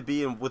to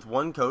be with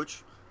one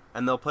coach,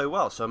 and they'll play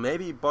well. So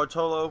maybe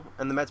Bartolo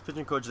and the Mets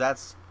pitching coach,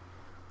 that's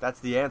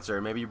the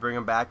answer. Maybe you bring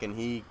him back,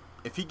 and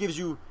if he gives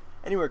you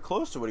anywhere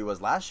close to what he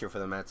was last year for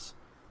the Mets,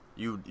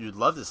 you'd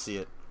love to see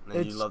it,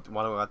 and you'd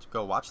want to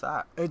go watch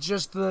that. It's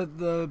just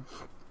the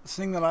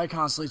thing that I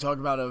constantly talk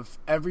about of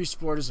every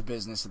sport is a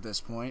business at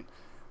this point,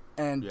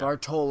 and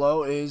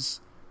Bartolo is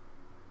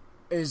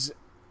a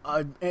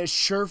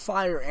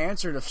surefire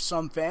answer to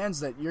some fans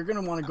that you're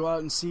going to want to go out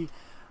and see.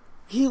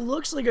 He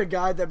looks like a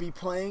guy that'd be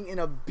playing in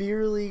a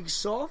beer league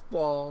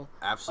softball.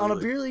 Absolutely. On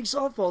a beer league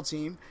softball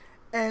team.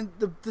 And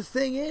the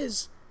thing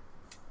is,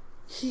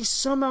 he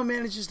somehow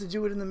manages to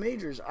do it in the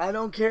majors. I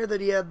don't care that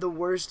he had the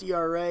worst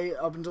ERA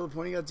up until the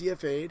point he got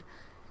DFA'd.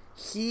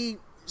 He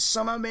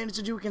somehow managed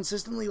to do it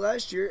consistently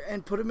last year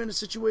and put him in a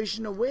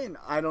situation to win.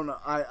 I don't know.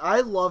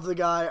 I love the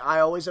guy.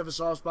 I always have a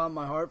soft spot in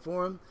my heart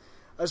for him.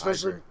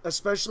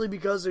 Especially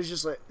because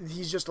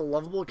he's just a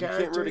lovable character.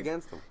 You can't root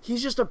against him.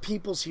 He's just a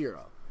people's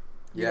hero.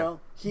 You know?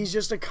 He's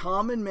just a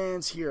common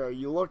man's hero.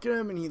 You look at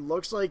him and he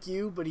looks like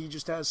you, but he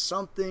just has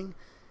something,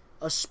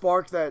 a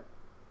spark that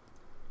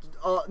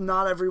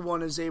not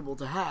everyone is able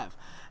to have.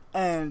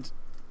 And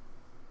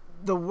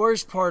the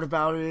worst part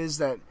about it is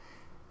that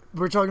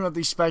we're talking about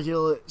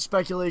the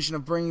speculation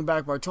of bringing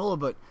back Bartolo,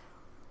 but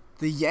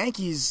the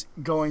Yankees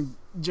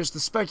just the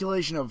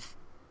speculation of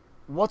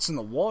what's in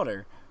the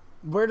water.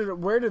 Where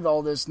did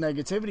all this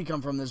negativity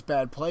come from, this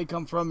bad play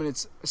come from? And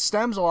it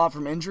stems a lot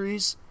from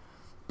injuries,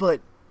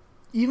 but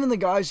even the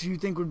guys who you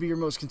think would be your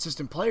most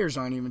consistent players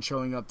aren't even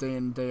showing up day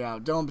in, day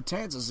out. Dellin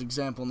Betances is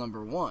example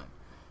number one.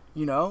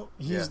 You know,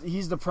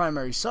 he's the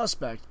primary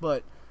suspect,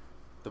 but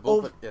the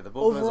bullpen, the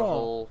bullpen as a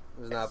whole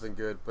has not been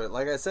good. But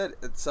like I said,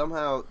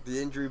 somehow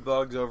the injury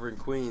bugs over in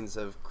Queens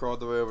have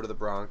crawled their way over to the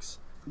Bronx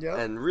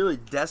and really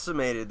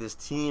decimated this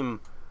team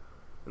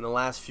in the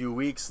last few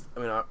weeks.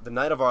 I mean, the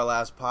night of our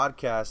last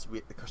podcast,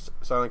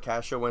 Starlin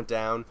Castro went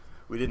down.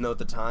 We didn't know at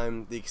the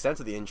time the extent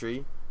of the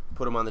injury.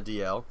 Put him on the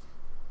DL.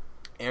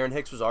 Aaron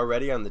Hicks was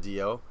already on the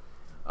DL.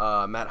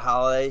 Matt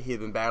Holliday, he had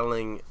been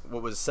battling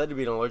what was said to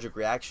be an allergic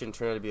reaction,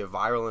 turned out to be a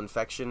viral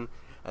infection,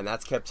 and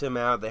that's kept him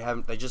out.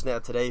 They just now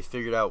today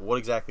figured out what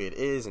exactly it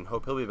is, and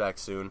hope he'll be back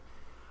soon.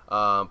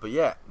 But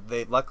yeah,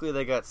 luckily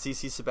they got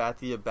CC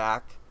Sabathia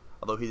back,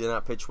 although he did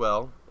not pitch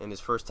well in his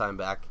first time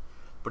back.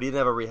 But he didn't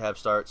have a rehab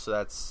start,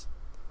 so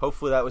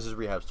hopefully that was his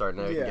rehab start.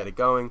 Now he can get it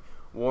going.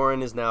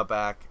 Warren is now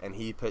back, and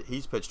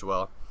he's pitched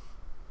well.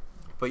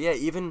 But yeah,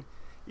 even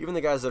the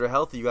guys that are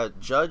healthy, you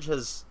got Judge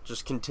has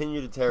just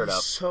continued to tear it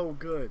up. So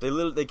good.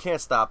 They can't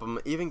stop him.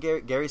 Even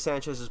Gary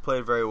Sanchez has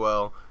played very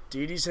well.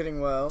 Didi's hitting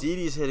well.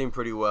 Didi's hitting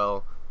pretty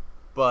well,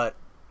 but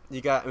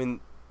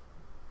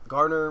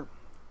Gardner,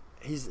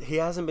 he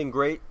hasn't been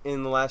great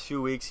in the last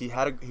few weeks. He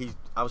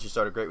obviously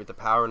started great with the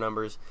power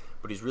numbers,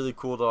 but he's really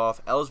cooled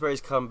off.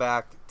 Ellsbury's come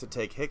back to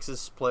take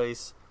Hicks's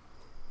place.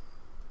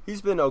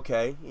 He's been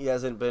okay. He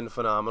hasn't been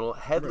phenomenal.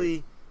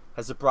 Headley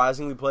has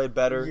surprisingly played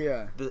better.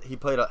 Yeah. He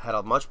had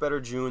a much better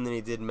June than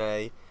he did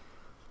May.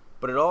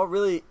 But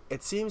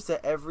it seems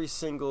that every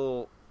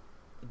single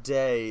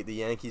day the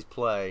Yankees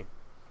play,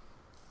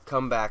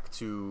 come back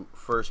to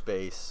first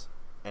base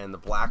and the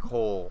black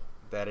hole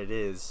that it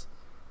is.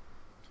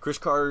 Chris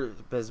Carter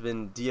has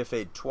been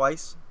DFA'd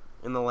twice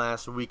in the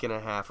last week and a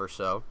half or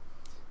so.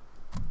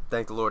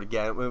 Thank the Lord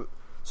again.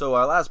 So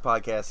our last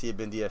podcast, he had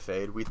been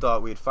DFA'd. We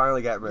thought we'd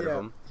finally gotten rid of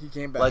him. He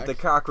came back. Like the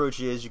cockroach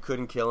he is, you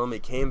couldn't kill him. He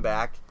came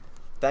back.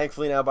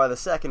 Thankfully, now by the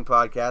second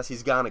podcast,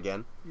 he's gone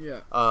again.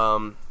 Yeah.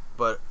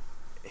 But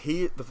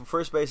the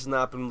first base has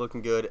not been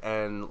looking good,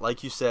 and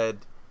like you said,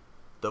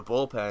 the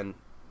bullpen,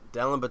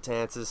 Dellin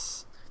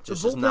Betances,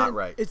 just is not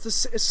right. It's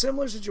a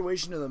similar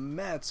situation to the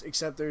Mets,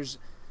 except there's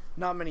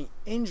not many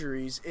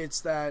injuries.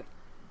 It's that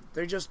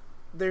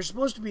they're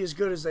supposed to be as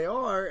good as they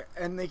are,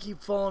 and they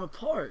keep falling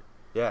apart.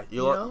 Yeah,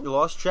 you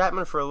lost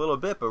Chapman for a little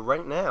bit, but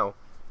right now,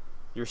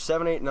 you're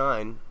 7, 8,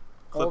 9.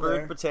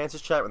 Clippard,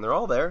 Betances, Chapman, they're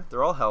all there.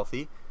 They're all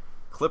healthy.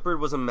 Clippard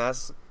was a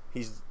mess.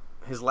 His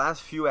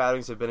last few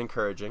outings have been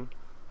encouraging.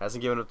 He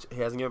hasn't given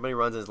up any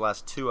runs in his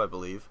last two, I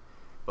believe.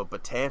 But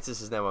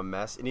Betances is now a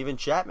mess, and even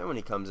Chapman, when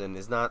he comes in,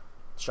 is not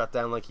shut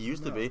down like he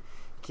used to be. He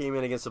came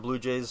in against the Blue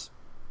Jays.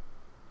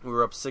 We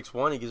were up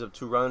 6-1. He gives up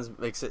 2 runs,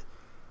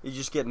 you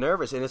just get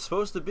nervous, and it's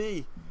supposed to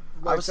be.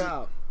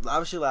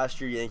 Obviously,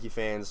 last year Yankee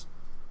fans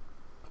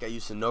got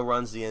used to no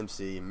runs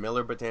DMC,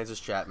 Miller, Betances,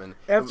 Chapman.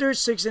 After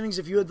 6 innings,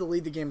 if you had the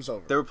lead, the game's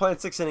over. They were playing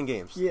 6-inning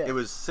games. Yeah. It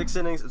was 6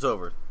 innings, it's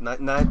over. The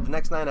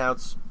next 9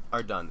 outs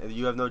are done.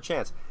 You have no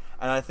chance.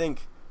 And I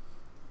think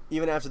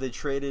even after they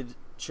traded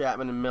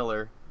Chapman and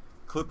Miller,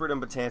 Clippard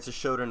and Betances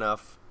showed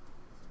enough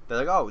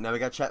they're like, oh, now we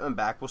got Chapman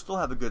back. We'll still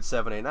have a good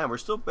 7, 8, 9. We're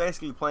still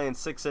basically playing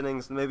 6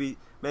 innings, maybe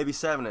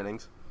 7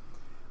 innings.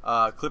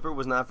 Clipper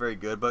was not very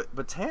good, but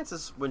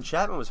Tansis, when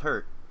Chapman was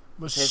hurt,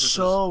 Was Tansis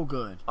so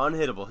good.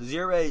 unhittable. His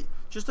ERA,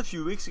 just a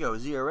few weeks ago,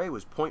 his ERA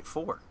was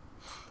 .4.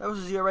 That was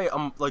his ERA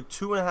like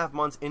 2.5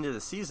 months into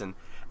the season.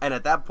 And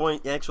at that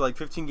point, Yanks were like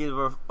 15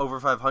 games over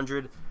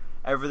 500.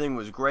 Everything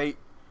was great.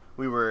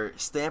 We were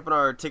stamping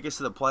our tickets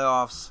to the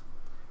playoffs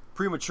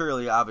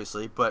prematurely,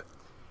 obviously, but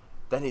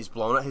then he's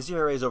blown up. His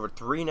ERA is over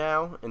 3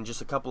 now in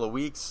just a couple of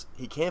weeks.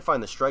 He can't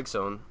find the strike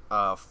zone.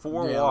 4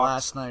 walks.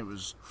 Last night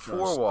was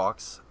 4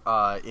 walks.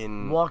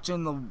 Walked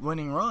in the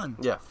winning run.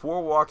 Yeah,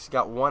 4 walks,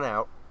 got 1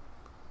 out.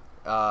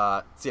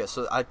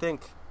 So I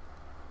think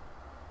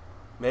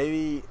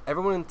maybe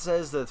everyone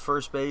says that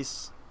first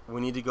base,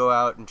 we need to go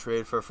out and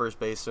trade for a first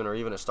baseman or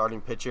even a starting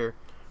pitcher.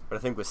 But I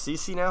think with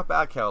CeCe now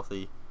back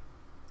healthy,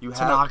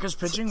 Tanaka's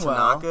pitching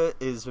well. Tanaka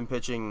has been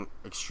pitching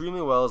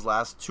extremely well. His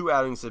last 2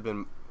 outings have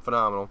been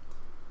phenomenal.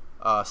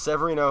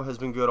 Severino has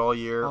been good all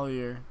year. All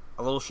year.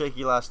 A little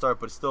shaky last start,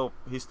 but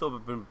he's still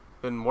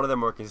been one of their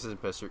more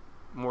consistent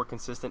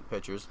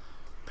pitchers.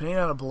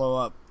 Pineda had a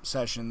blow-up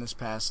session this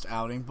past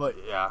outing, but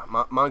yeah,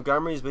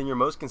 Montgomery's been your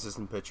most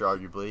consistent pitcher,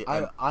 arguably.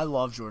 I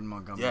love Jordan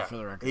Montgomery, for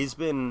the record. He's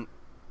been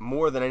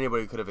more than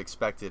anybody could have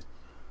expected.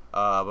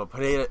 But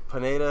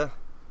Pineda,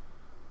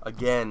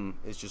 again,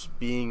 is just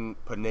being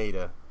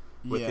Pineda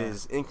with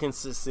his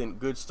inconsistent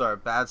good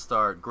start, bad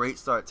start, great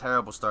start,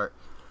 terrible start.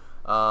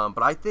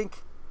 But I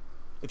think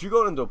if you're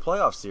going into a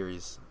playoff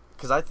series,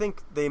 because I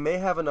think they may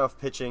have enough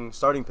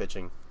starting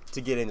pitching, to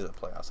get into the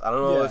playoffs. I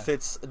don't know if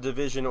it's a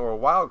division or a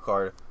wild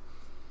card,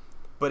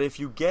 but if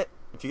you get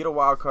a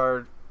wild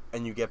card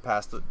and you get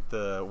past the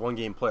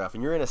 1-game playoff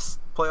and you're in a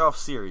playoff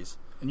series,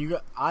 and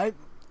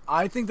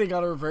I think they got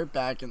to revert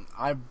back, and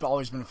I've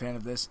always been a fan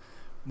of this.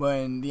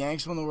 When the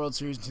Yanks won the World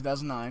Series in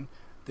 2009,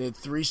 they had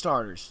 3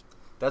 starters.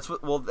 That's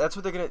what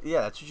they're gonna.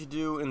 Yeah, that's what you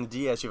do in the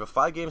DS. You have a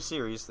 5-game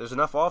series. There's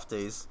enough off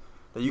days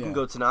that you can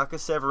go Tanaka,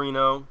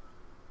 Severino.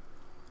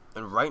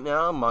 And right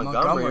now,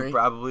 Montgomery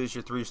probably is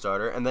your 3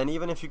 starter. And then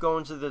even if you go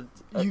into the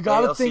you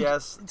gotta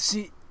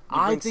ALCS,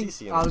 I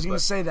was going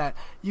to say that.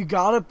 You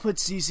got to put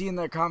CeCe in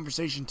that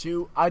conversation,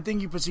 too. I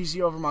think you put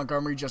CeCe over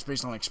Montgomery just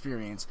based on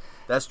experience.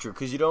 That's true,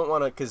 because you don't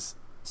want to... Because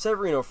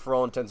Severino, for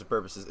all intents and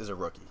purposes, is a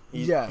rookie.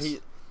 He,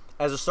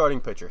 as a starting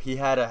pitcher, he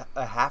had a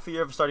half a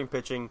year of starting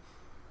pitching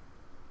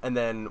and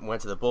then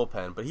went to the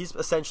bullpen. But he's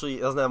essentially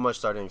doesn't have much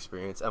starting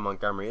experience, and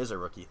Montgomery is a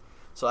rookie.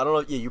 So I don't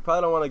know. Yeah, you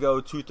probably don't want to go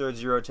 2/3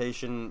 of your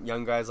rotation,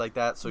 young guys like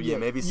that. So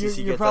maybe CeCe gets that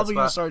spot. You're probably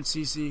going to start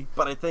CeCe.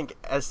 But I think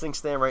as things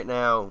stand right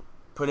now,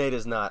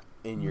 Pineda's not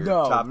in your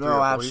top 3 or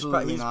 4.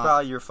 Absolutely he's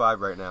probably your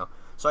 5 right now.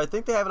 So I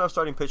think they have enough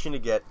starting pitching to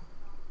get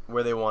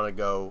where they want to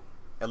go,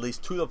 at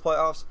least to the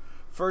playoffs.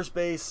 First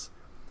base,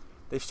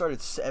 they've started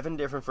 7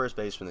 different first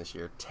basemen this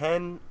year.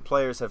 10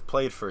 players have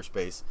played first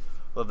base.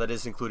 Well, that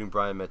is including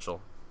Brian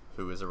Mitchell,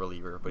 who is a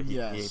reliever, but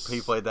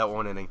he played that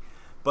 1 inning.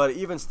 But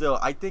even still,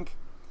 I think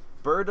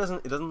it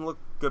doesn't look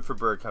good for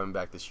Bird coming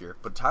back this year.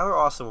 But Tyler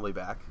Austin will be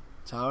back.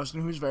 Tyler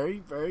Austin, who's very,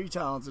 very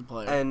talented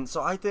player. And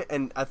so I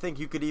think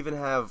you could even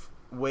have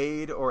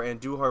Wade or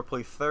Andujar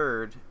play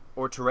third,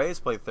 or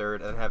Therese play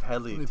third, and have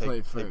Headley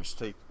take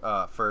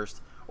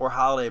first, or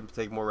Holiday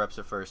take more reps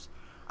at first.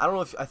 I don't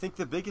know I think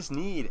the biggest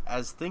need,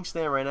 as things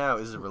stand right now,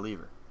 is a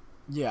reliever.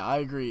 Yeah, I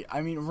agree.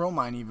 I mean,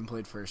 Romine even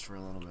played first for a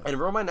little bit. And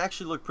Romine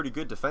actually looked pretty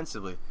good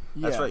defensively.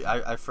 That's right.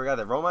 I forgot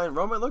that.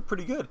 Romine looked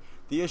pretty good.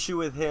 The issue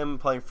with him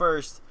playing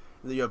first,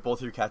 you have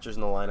both your catchers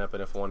in the lineup,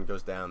 and if one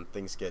goes down,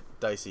 things get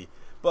dicey.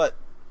 But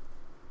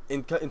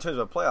in terms of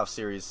a playoff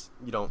series,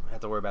 you don't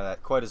have to worry about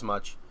that quite as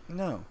much.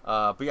 No.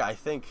 But yeah, I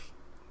think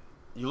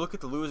you look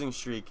at the losing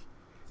streak,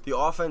 the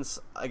offense,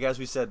 like as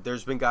we said,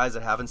 there's been guys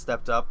that haven't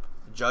stepped up.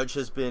 Judge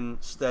has been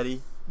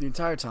steady the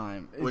entire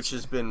time, which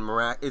has been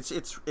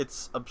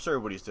it's absurd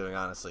what he's doing,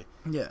 honestly.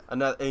 Yeah.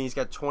 And he's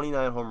got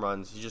 29 home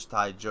runs. He just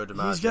tied Joe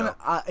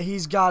DiMaggio.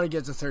 He's got to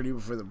get to 30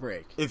 before the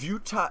break. If you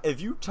tie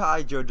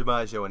Joe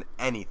DiMaggio in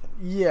anything,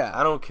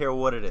 I don't care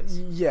what it is.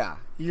 Yeah,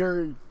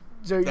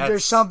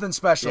 there's something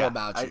special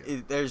about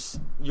you.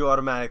 You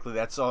automatically.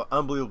 That's an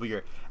unbelievable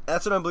year.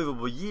 That's an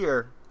unbelievable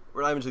year.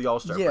 We're not even to the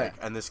All-Star break,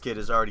 and this kid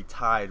has already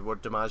tied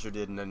what DiMaggio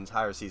did in an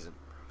entire season.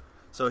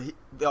 So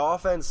the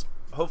offense,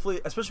 hopefully,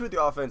 especially with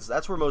the offense,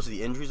 that's where most of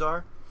the injuries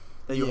are.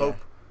 That you hope,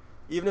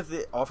 even if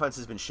the offense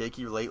has been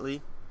shaky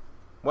lately,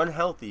 when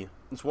healthy,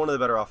 it's one of the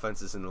better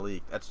offenses in the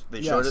league.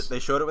 Showed it. They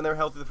showed it when they were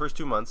healthy the first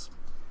 2 months,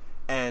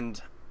 and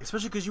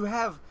especially because you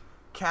have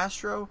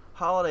Castro,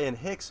 Holiday, and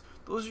Hicks.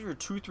 Those are your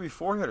 2, 3,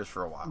 4 hitters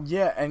for a while.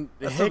 Yeah, and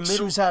Hicks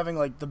was having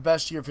like the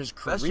best year of his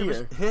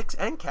career. Hicks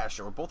and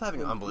Castro were both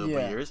having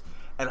unbelievable years,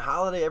 and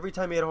Holiday, every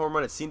time he had a home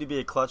run, it seemed to be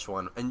a clutch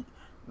one. And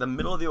the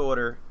middle of the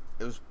order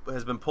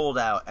has been pulled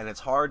out, and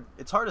it's hard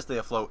to stay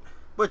afloat,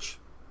 which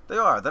they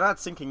are. They're not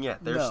sinking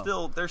yet. They're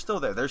still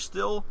there. They're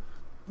still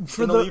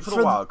in the lead for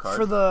the wild card.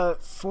 For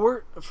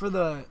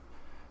the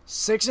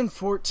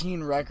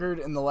 6-14 record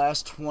in the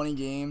last 20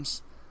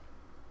 games,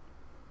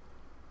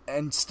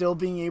 and still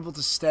being able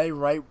to stay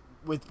right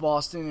with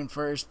Boston in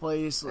first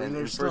place. And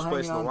they're in still first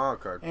place hanging in the on. wild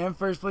card. And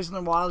first place in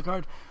the wild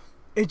card.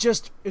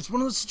 It's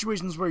one of those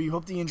situations where you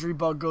hope the injury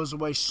bug goes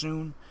away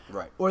soon.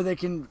 Right. Or they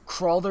can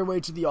crawl their way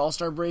to the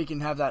All-Star break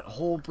and have that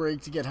whole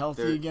break to get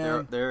healthy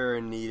again. They're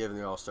in need of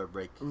the All-Star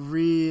break.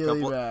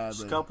 Really badly.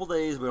 Just a couple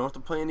days. We don't have to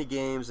play any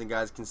games, and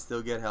guys can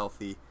still get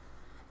healthy.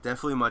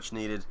 Definitely much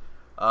needed.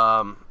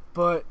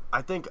 But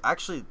I think,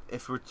 actually,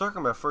 if we're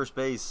talking about first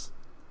base,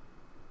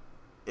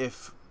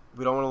 if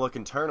we don't want to look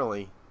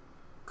internally,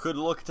 could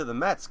look to the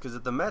Mets, because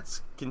if the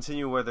Mets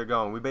continue where they're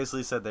going, we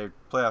basically said their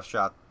playoff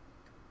shot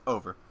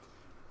over.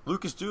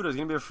 Lucas Duda is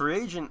going to be a free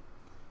agent.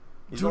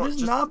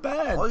 Duda's not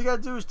bad. All you got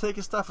to do is take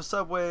his stuff a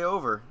subway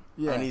over,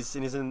 yeah. and he's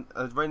in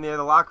right near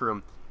the locker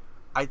room.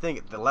 I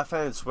think the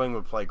left-handed swing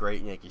would play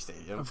great in Yankee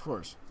Stadium. Of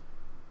course.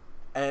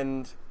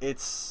 And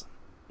it's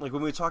like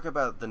when we talk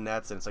about the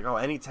Nets, and it's like, oh,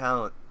 any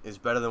talent is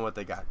better than what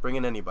they got. Bring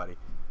in anybody.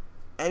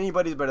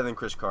 Anybody's better than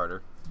Chris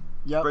Carter.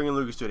 Yep. Bring in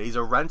Lucas Duda. He's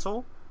a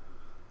rental.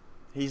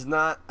 He's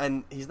not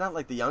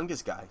like the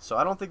youngest guy, so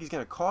I don't think he's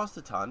going to cost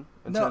a ton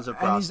in terms of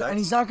prospects. And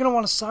he's not going to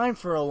want to sign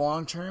for a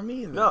long term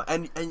either. No,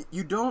 and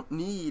you don't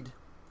need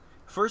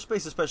first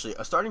base, especially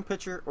a starting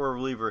pitcher or a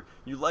reliever.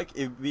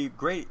 It'd be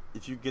great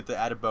if you get the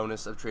added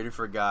bonus of trading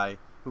for a guy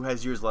who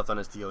has years left on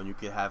his deal, and you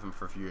could have him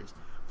for a few years.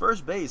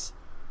 First base,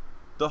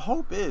 the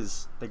hope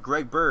is that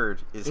Greg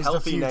Bird is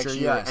healthy next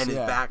year and is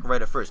back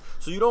right at first.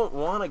 So you don't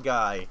want a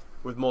guy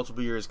with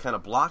multiple years kind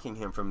of blocking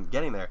him from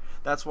getting there.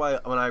 That's why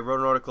when I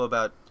wrote an article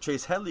about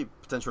Chase Headley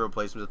potential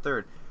replacement at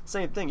third,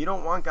 same thing. You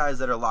don't want guys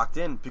that are locked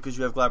in because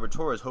you have Gleyber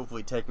Torres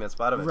hopefully taking that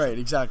spot eventually. Right,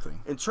 exactly.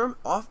 In terms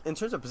of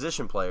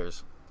position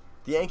players,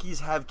 the Yankees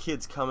have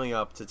kids coming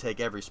up to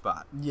take every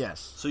spot.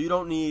 Yes. So you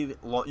don't need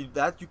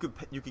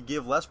you could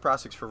give less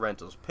prospects for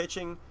rentals.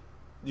 Pitching,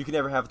 you can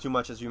never have too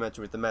much, as you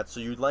mentioned with the Mets.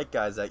 So you'd like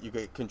guys that you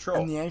get control.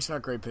 And the Yankees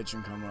got great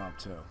pitching coming up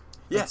too.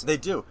 Yes, they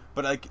do,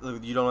 but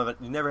you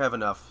never have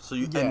enough. So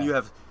and you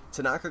have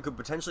Tanaka could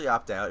potentially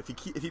opt out if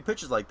he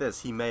pitches like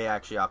this. He may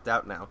actually opt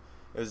out now.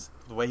 It was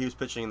the way he was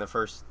pitching in the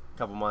first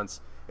couple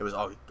months. It was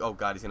oh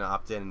god, he's going to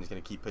opt in and he's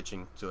going to keep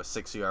pitching to a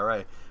 6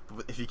 ERA.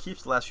 But if he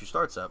keeps the last few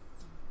starts up,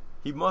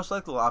 he most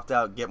likely will opt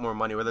out, get more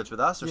money, whether it's with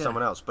us or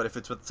someone else. But if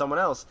it's with someone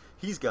else,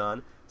 he's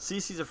gone.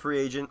 CeCe's a free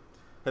agent.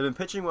 Has been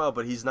pitching well,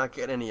 but he's not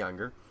getting any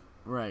younger.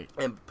 Right.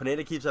 And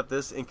Pineda keeps up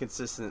this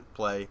inconsistent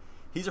play.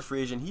 He's a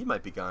free agent. He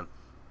might be gone.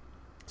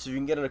 So you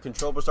can get in a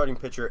controllable starting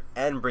pitcher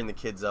and bring the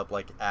kids up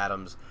like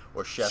Adams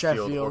or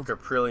Sheffield. Or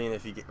Caprillion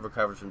if he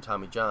recovers from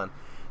Tommy John.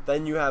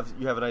 Then you have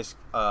a nice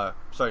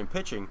starting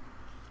pitching.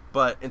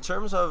 But in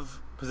terms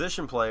of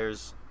position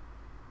players,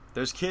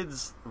 there's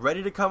kids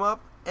ready to come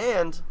up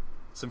and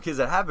some kids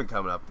that have been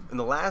coming up. In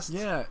the last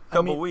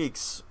couple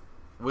weeks,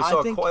 we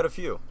saw quite a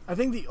few. I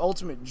think the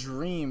ultimate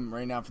dream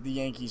right now for the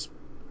Yankees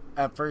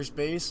at first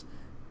base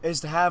is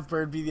to have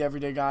Bird be the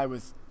everyday guy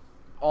with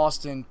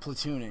Austin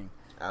platooning.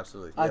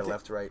 Absolutely. Yeah,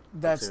 left, right.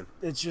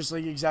 It's just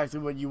like exactly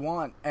what you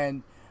want.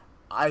 And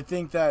I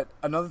think that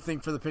another thing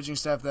for the pitching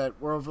staff that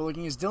we're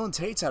overlooking is Dylan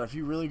Tate's had a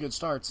few really good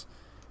starts.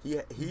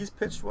 He's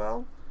pitched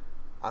well.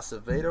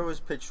 Acevedo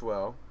has pitched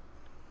well.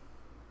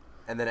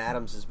 And then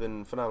Adams has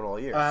been phenomenal all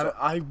year.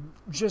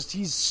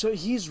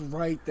 He's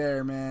right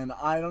there, man.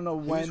 I don't know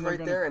when he's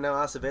right there, and now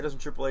Acevedo's in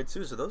AAA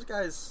too. So those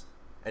guys,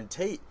 and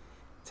Tate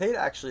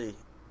actually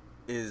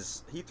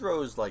he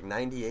throws like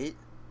 98,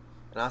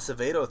 and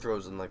Acevedo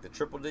throws in like the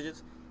triple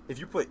digits. If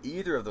you put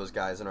either of those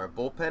guys in our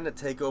bullpen to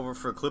take over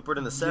for Clippard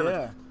in the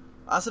seventh,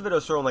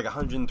 Acevedo's throwing like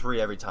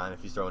 103 every time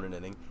if he's throwing an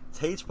inning.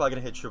 Tate's probably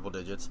gonna hit triple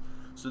digits.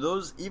 So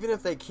those, even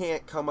if they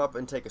can't come up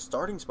and take a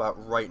starting spot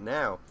right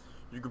now,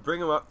 you could bring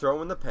them up, throw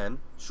them in the pen,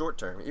 short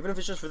term, even if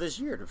it's just for this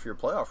year, for your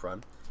playoff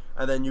run,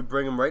 and then you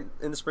bring them right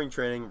into spring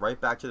training,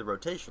 right back to the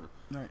rotation.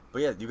 Right.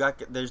 But yeah,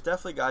 there's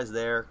definitely guys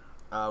there.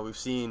 We've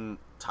seen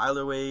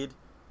Tyler Wade,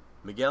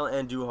 Miguel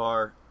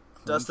Andujar,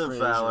 Dustin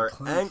Fowler,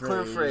 and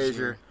Clint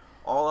Frazier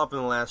all up in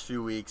the last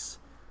few weeks.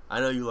 I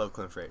know you love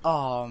Clint Frazier.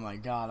 Oh my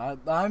God,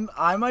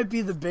 I might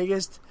be the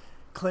biggest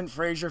Clint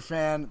Frazier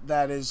fan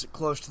that is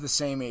close to the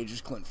same age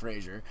as Clint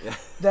Frazier. Yeah,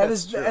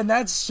 that's true. And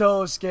that's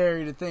so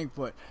scary to think,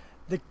 but.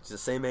 He's the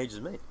same age as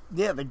me.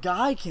 Yeah, the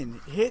guy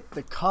can hit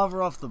the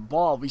cover off the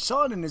ball. We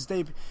saw it in his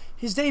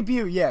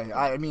debut. Yeah,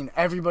 I mean,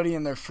 everybody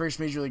in their first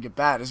major league at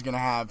bat is going to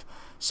have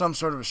some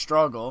sort of a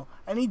struggle,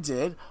 and he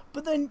did.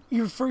 But then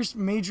your first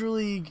major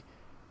league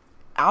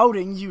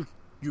outing, you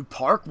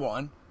park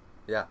one.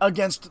 Yeah.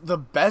 Against the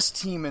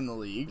best team in the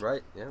league.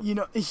 Right. Yeah. You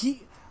know,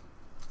 he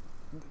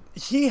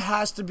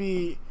has to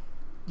be.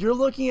 You're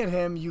looking at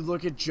him. You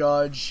look at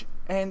Judge,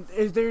 and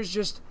there's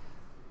just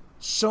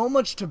so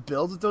much to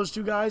build with those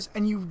two guys,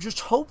 and you just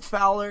hope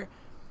Fowler.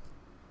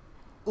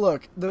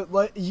 Look,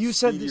 you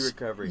said this.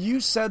 Recovery. You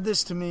said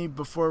this to me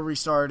before we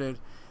started.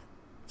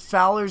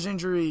 Fowler's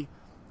injury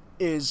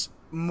is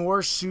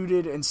more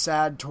suited and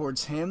sad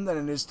towards him than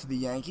it is to the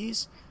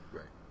Yankees,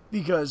 right?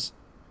 Because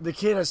the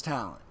kid has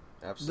talent.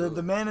 Absolutely,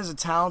 the man is a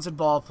talented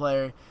ball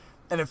player,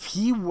 and if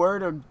he were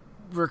to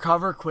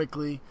recover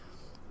quickly.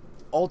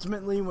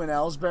 Ultimately, when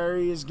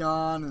Ellsbury is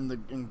gone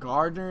and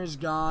Gardner is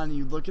gone,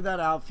 you look at that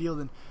outfield,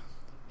 and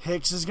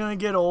Hicks is going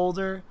to get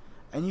older,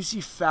 and you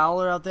see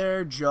Fowler out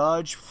there,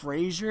 Judge,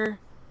 Frazier.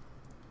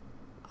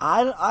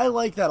 I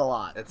like that a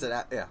lot.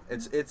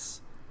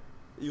 It's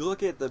you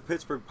look at the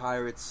Pittsburgh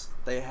Pirates,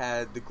 they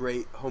had the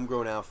great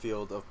homegrown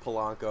outfield of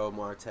Polanco,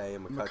 Marte,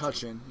 and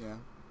McCutchen. Yeah.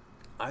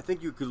 I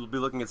think you could be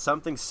looking at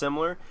something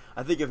similar.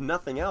 I think if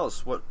nothing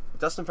else, what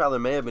Dustin Fowler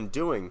may have been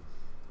doing,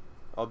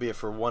 albeit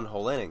for one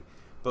whole inning,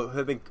 but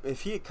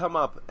if he had come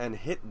up and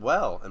hit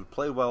well and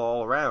played well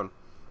all around,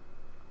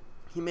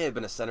 he may have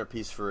been a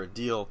centerpiece for a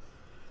deal.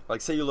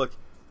 Like, say you look,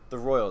 the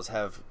Royals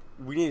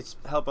we need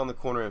help on the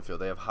corner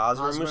infield. They have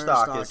Hosmer and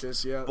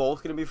Moustakas, yeah.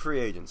 both going to be free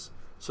agents.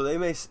 So they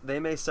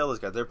may sell those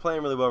guys. They're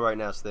playing really well right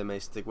now, so they may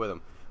stick with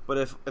them. But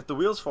if the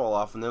wheels fall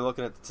off and they're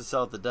looking to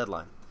sell at the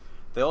deadline,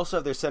 they also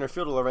have their center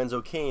fielder,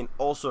 Lorenzo Cain,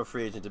 also a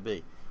free agent to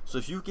be. So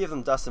if you give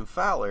them Dustin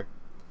Fowler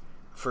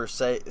for,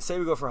 say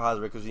we go for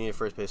Hosmer because we need a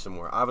first baseman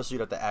more. Obviously,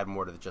 you'd have to add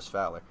more to just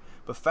Fowler.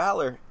 But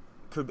Fowler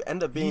could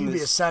end up being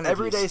this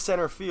everyday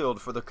center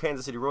field for the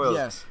Kansas City Royals.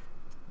 Yes.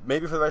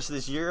 Maybe for the rest of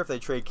this year if they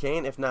trade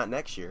Cain, if not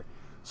next year.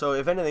 So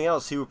if anything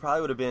else, he would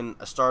have been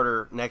a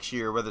starter next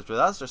year, whether it's with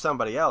us or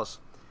somebody else.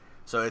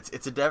 So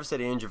it's a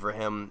devastating injury for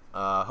him.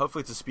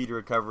 Hopefully it's a speedy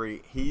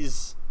recovery.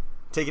 He's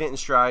taking it in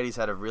stride. He's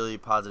had a really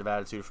positive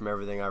attitude from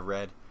everything I've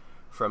read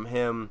from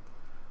him.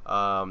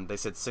 They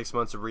said 6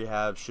 months of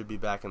rehab, should be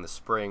back in the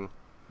spring.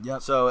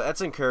 Yep. So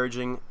that's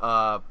encouraging.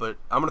 But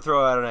I'm going to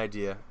throw out an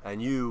idea,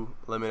 and you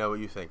let me know what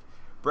you think.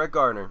 Brett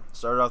Gardner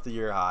started off the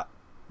year hot.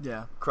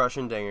 Yeah.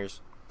 Crushing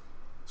dingers.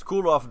 He's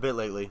cooled off a bit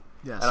lately.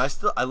 Yes.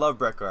 And I love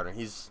Brett Gardner.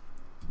 He's,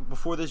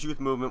 before this youth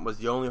movement, was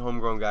the only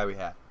homegrown guy we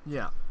had.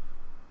 Yeah.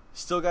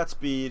 Still got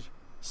speed.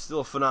 Still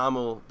a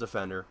phenomenal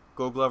defender.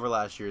 Gold Glover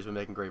last year. Has been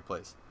making great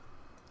plays.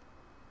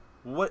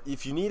 What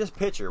if you need a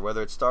pitcher,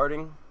 whether it's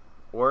starting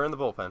or in the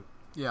bullpen?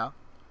 Yeah.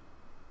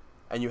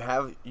 And you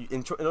have,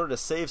 in order to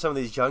save some of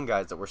these young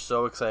guys that we're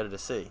so excited to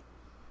see,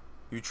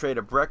 you trade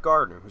a Brett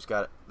Gardner, who's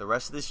got the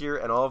rest of this year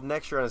and all of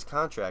next year on his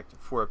contract,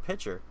 for a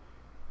pitcher,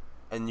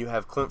 and you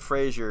have Clint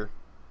Frazier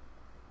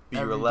be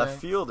your left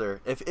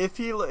fielder. If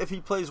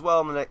he plays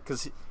well in the next,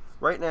 because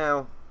right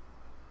now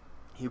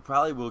he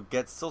probably will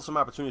get still some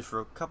opportunities for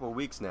a couple of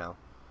weeks now,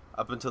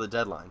 up until the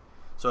deadline.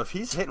 So if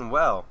he's hitting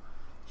well,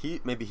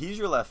 maybe he's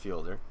your left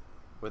fielder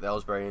with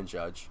Ellsbury and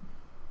Judge,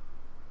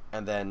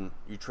 and then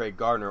you trade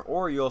Gardner,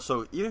 or you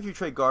also, even if you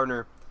trade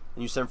Gardner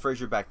and you send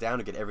Frazier back down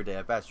to get everyday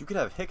at bats, you could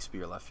have Hicks be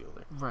your left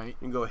fielder. Right.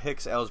 You can go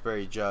Hicks,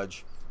 Ellsbury,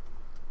 Judge,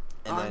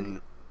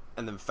 and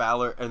then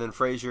Fowler, and then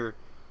Frazier,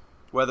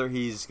 whether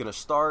he's going to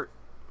start.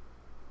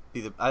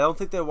 I don't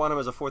think they want him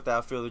as a fourth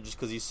outfielder just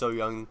because he's so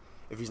young.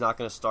 If he's not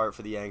going to start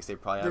for the Yanks, they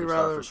probably have him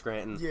start for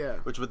Scranton,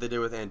 which is what they did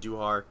with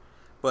Andujar.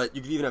 But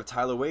you could even have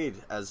Tyler Wade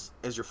as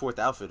your fourth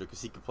outfielder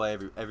because he could play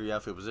every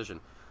outfield position.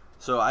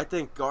 So I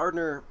think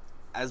Gardner,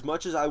 as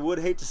much as I would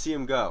hate to see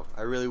him go,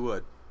 I really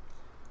would,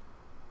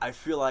 I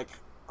feel like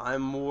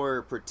I'm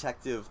more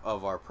protective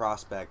of our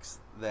prospects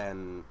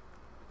than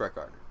Brett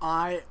Gardner.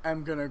 I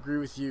am going to agree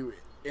with you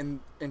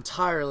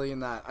entirely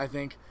in that. I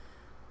think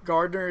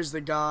Gardner is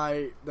the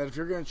guy that if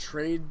you're going to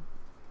trade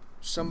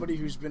somebody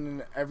who's been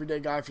an everyday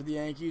guy for the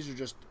Yankees or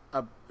just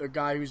a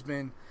guy who's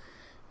been,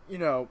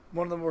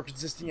 one of the more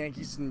consistent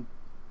Yankees in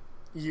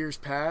years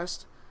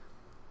past,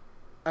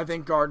 I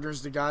think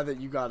Gardner's the guy that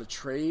you got to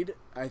trade.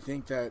 I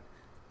think that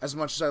as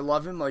much as I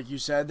love him, like you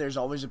said, there's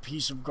always a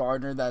piece of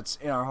Gardner that's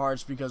in our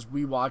hearts because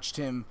we watched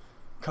him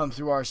come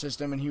through our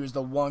system, and he was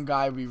the one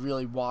guy we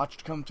really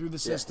watched come through the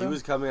system. He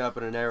was coming up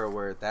in an era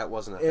where that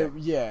wasn't a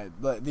thing.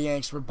 The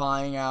Yanks were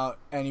buying out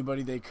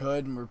anybody they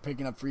could, and we're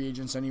picking up free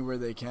agents anywhere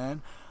they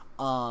can.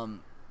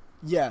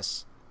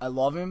 Yes, I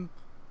love him,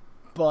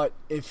 but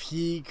if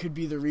he could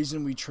be the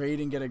reason we trade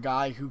and get a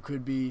guy who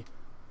could be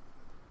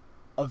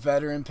a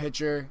veteran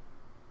pitcher,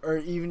 or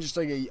even just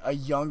like a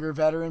younger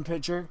veteran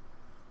pitcher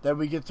that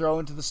we could throw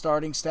into the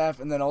starting staff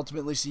and then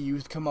ultimately see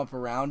youth come up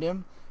around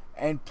him,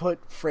 and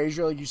put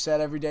Frazier, like you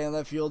said, every day in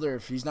left field, or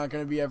if he's not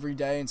going to be every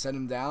day and send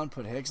him down,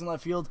 put Hicks in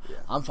left field,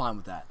 I'm fine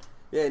with that.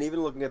 Yeah, and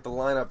even looking at the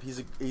lineup,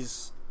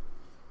 he's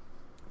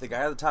the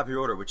guy at the top of your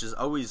order, which is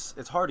always,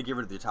 it's hard to get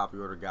rid of the top of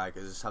your order guy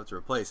because it's tough to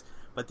replace.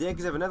 But the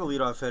Yankees have another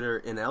leadoff hitter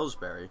in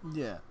Ellsbury.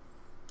 Yeah.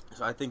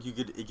 So I think you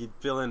could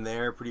fill in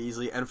there pretty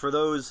easily. And for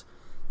those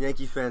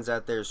Yankee fans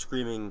out there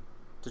screaming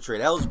to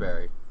trade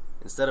Ellsbury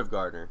instead of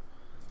Gardner,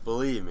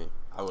 believe me,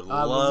 I would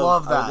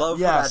love that. I would love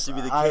for that to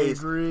be the case. I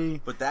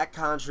agree. But that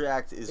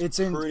contract is it's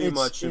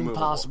much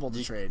impossible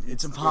to trade.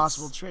 It's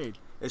impossible to trade.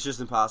 It's just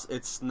impossible.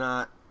 It's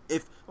not.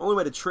 If only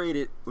way to trade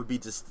it would be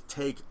just to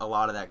take a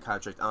lot of that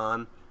contract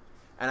on.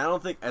 And I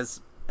don't think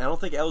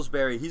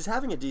Ellsbury, he's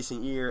having a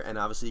decent year, and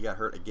obviously he got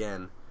hurt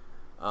again.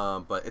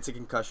 But it's a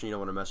concussion. You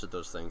don't want to mess with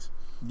those things.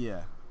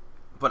 Yeah.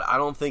 But I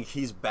don't think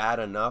he's bad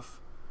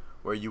enough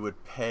where you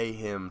would pay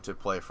him to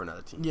play for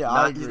another team. Yeah,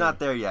 I agree. He's not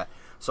there yet.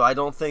 So I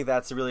don't think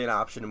that's really an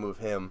option to move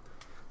him.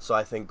 So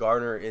I think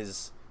Gardner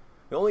is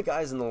the only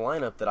guys in the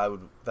lineup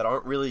that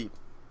aren't really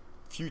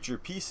future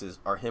pieces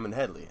are him and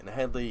Headley. And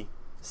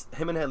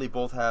him and Headley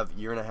both have 1.5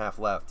 years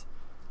left.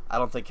 I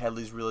don't think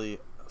Headley's really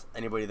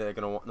anybody that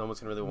no one's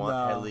gonna really want.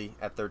 No. Headley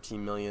at $13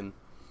 million.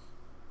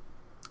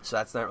 So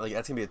that's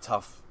gonna be a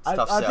tough I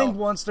sell. think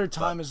once their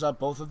time is up,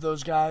 both of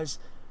those guys,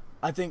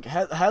 I think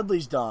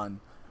Headley's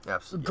done.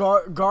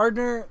 Absolutely.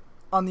 Gardner,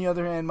 on the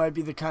other hand, might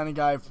be the kind of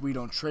guy, if we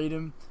don't trade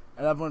him,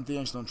 and everyone at the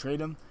Yankees don't trade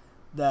him,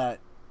 that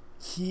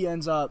he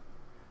ends up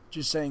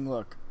just saying,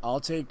 look, I'll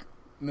take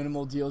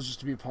minimal deals just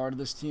to be a part of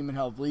this team and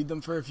help lead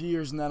them for a few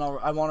years, and then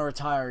I want to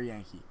retire a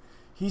Yankee.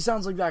 He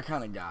sounds like that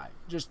kind of guy.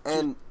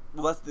 Well,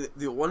 that's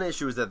the one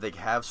issue is that they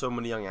have so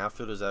many young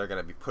outfielders that are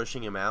going to be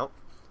pushing him out,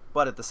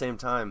 but at the same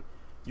time,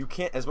 you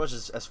can't, as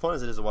fun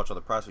as it is to watch all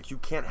the prospects, you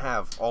can't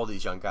have all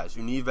these young guys.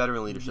 You need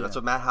veteran leadership. Yeah. That's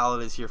what Matt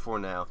Holliday's here for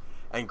now,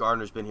 and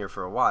Gardner's been here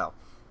for a while.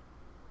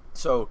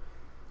 So,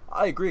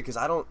 I agree, because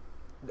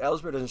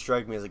Ellsbury doesn't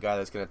strike me as a guy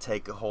that's going to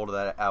take a hold of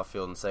that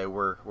outfield and say,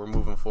 we're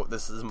moving forward.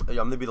 I'm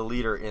going to be the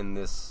leader in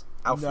this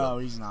outfield. No,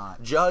 he's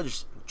not.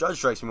 Judge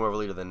strikes me more of a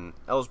leader than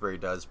Ellsbury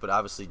does, but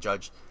obviously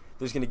Judge,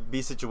 there's going to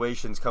be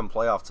situations come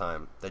playoff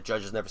time that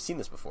Judge has never seen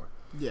this before.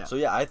 Yeah. So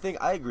yeah,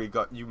 I agree.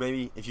 You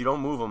maybe, if you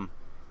don't move him,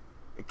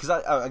 because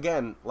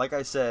again, like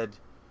I said,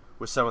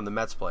 with some of the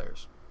Mets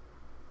players,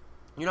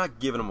 you're not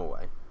giving them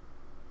away.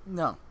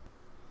 No.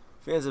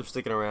 If he ends up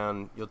sticking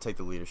around, you'll take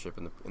the leadership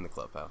in the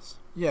clubhouse.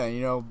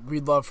 Yeah,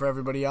 we'd love for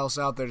everybody else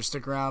out there to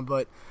stick around,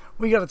 but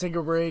we got to take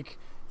a break.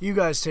 You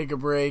guys take a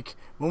break.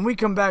 When we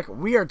come back,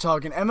 we are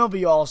talking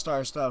MLB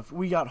All-Star stuff.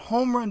 We got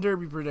home run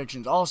derby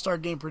predictions, All-Star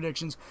game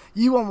predictions.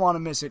 You won't want to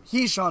miss it.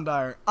 He's Sean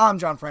Dyer. I'm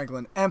John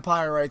Franklin.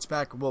 Empire Writes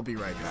Back. We'll be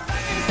right back.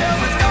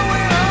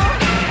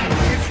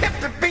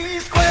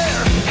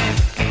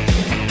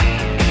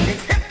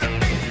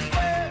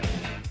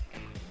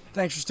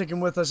 Thanks for sticking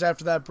with us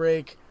after that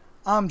break.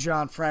 I'm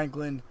John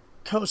Franklin,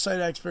 co-site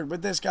expert,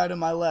 with this guy to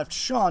my left,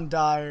 Sean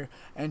Dyer.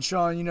 And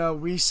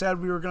Sean, we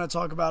said we were going to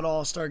talk about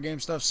All-Star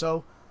game stuff,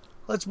 so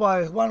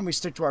why don't we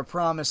stick to our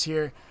promise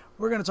here?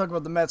 We're going to talk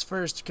about the Mets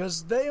first,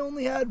 because they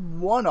only had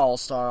one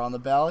All-Star on the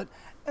ballot,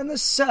 and the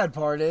sad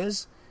part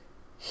is,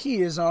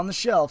 he is on the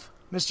shelf,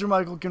 Mr.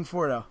 Michael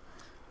Conforto.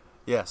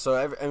 Yeah, so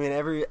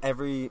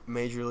every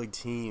major league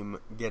team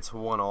gets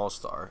one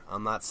All-Star.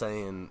 I'm not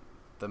saying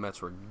the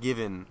Mets were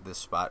given this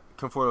spot.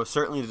 Conforto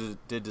certainly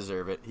did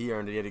deserve it. He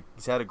earned it.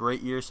 He's had a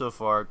great year so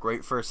far,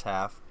 great first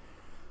half.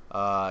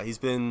 He's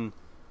been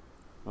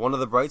one of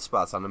the bright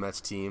spots on the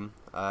Mets team.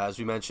 As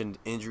we mentioned,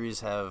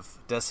 injuries have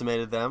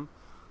decimated them,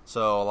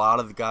 so a lot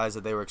of the guys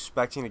that they were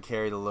expecting to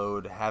carry the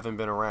load haven't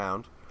been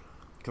around.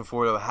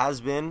 Conforto has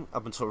been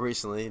up until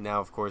recently. Now,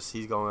 of course,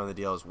 he's going on the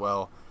DL as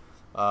well,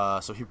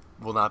 so he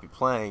will not be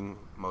playing,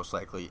 most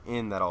likely,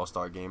 in that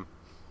All-Star game.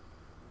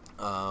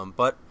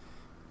 But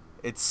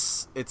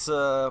it's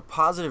a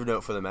positive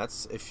note for the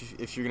Mets.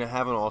 If you're going to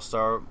have an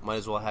All-Star, might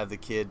as well have the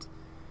kid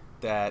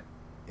that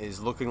is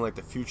looking like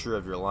the future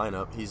of your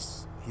lineup.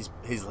 He's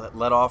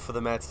led off for the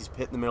Mets. He's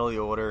hit in the middle of the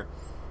order.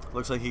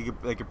 Looks like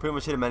they could pretty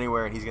much hit him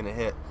anywhere, and he's going to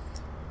hit.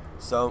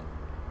 So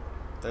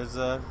there's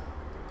a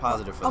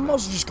positive for the I'm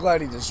Mets. also just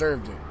glad he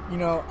deserved it.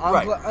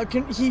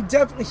 Right. He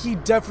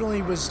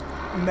definitely was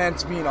meant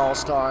to be an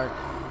All-Star.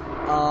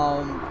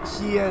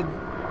 He had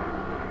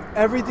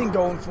everything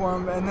going for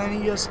him, and then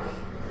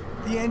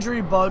the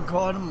injury bug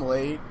caught him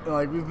late,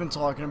 like we've been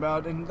talking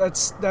about, and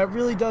that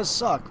really does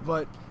suck.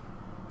 But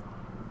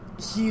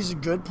he's a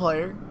good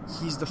player.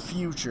 He's the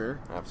future.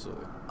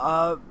 Absolutely.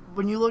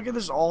 When you look at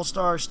this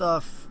All-Star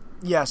stuff,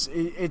 yes,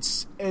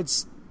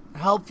 it's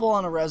helpful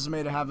on a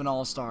resume to have an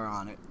All-Star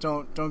on it.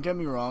 Don't get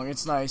me wrong,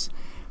 it's nice,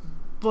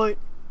 but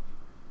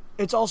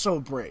it's also a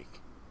break.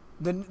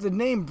 The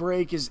name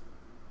break is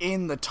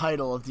in the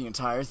title of the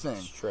entire thing.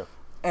 It's true.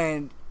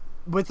 And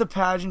with the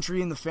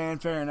pageantry and the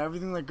fanfare and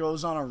everything that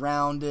goes on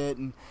around it,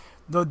 and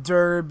the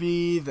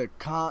derby, the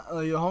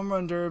home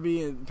run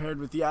derby, and paired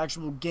with the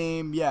actual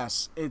game,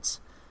 yes, it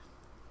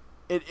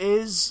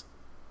is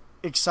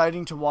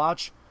exciting to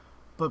watch.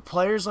 But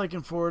players like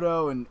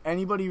Conforto and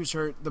anybody who's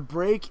hurt, the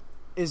break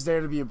is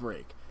there to be a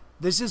break.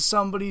 This is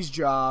somebody's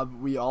job.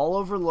 We all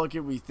overlook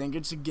it. We think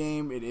it's a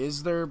game. It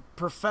is their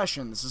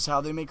profession. This is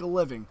how they make a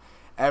living.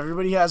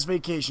 Everybody has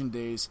vacation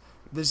days.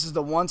 This is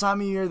the one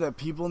time of year that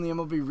people in the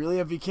MLB really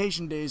have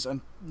vacation days,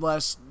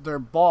 unless their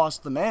boss,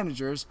 the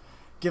managers,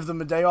 give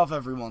them a day off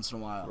every once in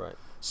a while. Right.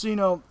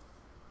 So,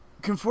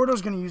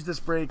 Conforto's going to use this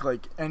break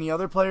like any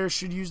other player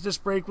should use this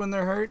break when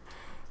they're hurt.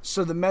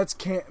 So the Mets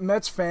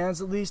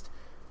fans, at least,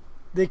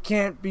 they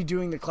can't be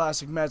doing the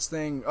classic Mets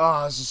thing.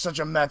 Oh, this is such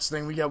a Mets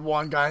thing. We get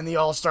one guy in the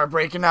All-Star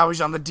break, and now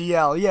he's on the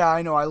DL. Yeah,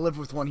 I know. I live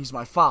with one. He's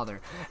my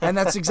father. And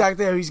that's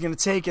exactly how he's going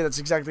to take it. That's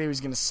exactly how he's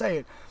going to say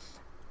it.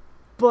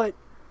 But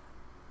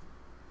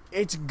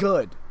it's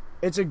good.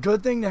 It's a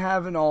good thing to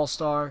have an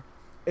All-Star.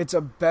 It's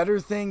a better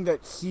thing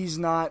that he's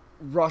not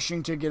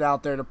rushing to get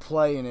out there to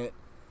play in it,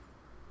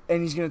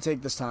 and he's going to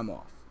take this time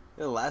off.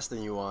 The last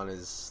thing you want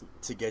is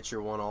to get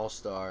your one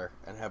All-Star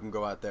and have him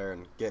go out there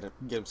and get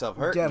himself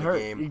hurt in the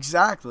game.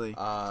 Exactly.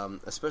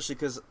 Especially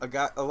because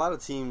a lot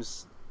of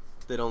teams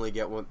that only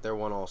get their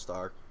one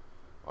All-Star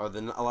are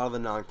a lot of the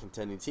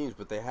non-contending teams,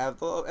 but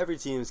every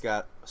team's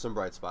got some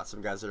bright spots,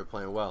 some guys that are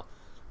playing well.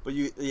 But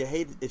you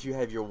hate if you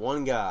have your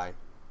one guy,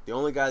 the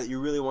only guy that you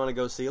really want to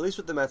go see. At least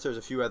with the Mets, there's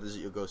a few others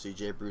that you'll go see.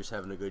 Jay Bruce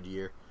having a good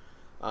year.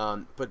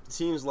 But it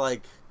seems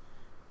like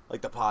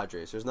the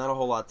Padres, there's not a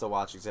whole lot to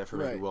watch except for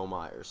maybe Right. Will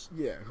Myers.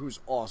 Yeah, who's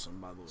awesome,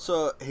 by the way.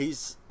 So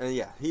he's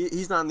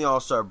not in the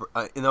All-Star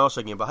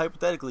game. But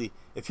hypothetically,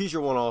 if he's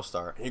your one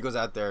All-Star and he goes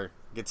out there,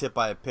 gets hit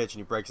by a pitch, and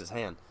he breaks his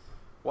hand,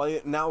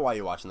 why are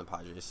you watching the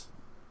Padres?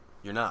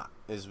 You're not.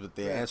 Is what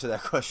the answer to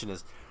that question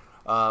is.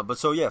 But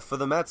for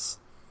the Mets,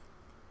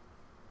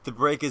 the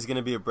break is going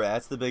to be a break.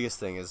 That's the biggest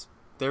thing. Is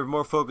they're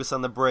more focused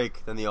on the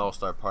break than the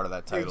All-Star part of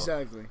that title.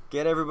 Exactly.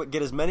 Get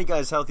as many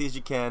guys healthy as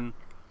you can.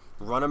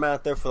 Run them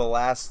out there for the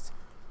last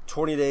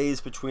 20 days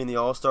between the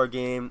All-Star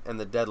game and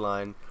the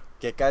deadline.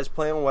 Get guys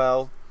playing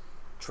well.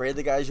 Trade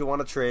the guys you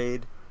want to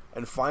trade,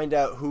 and find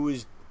out who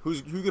you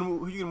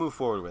can move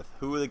forward with.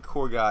 Who are the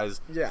core guys?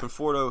 Yeah.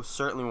 Conforto,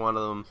 certainly one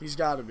of them. He's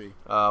got to be.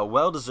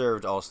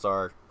 Well-deserved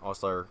All-Star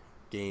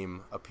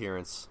game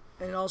appearance.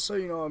 And also,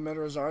 Ahmed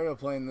Rosario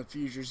playing the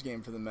Futures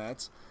game for the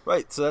Mets.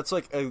 Right, so that's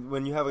like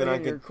when you have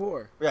your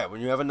core. Yeah, when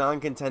you have a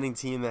non-contending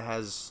team that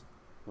has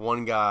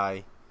one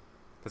guy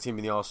that's going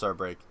to be the All-Star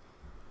break.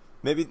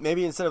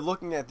 Maybe instead of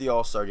looking at the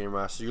All-Star game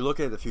roster, you're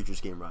looking at the Futures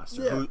game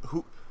roster. Yeah.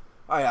 Who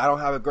all right, I don't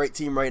have a great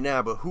team right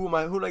now, but who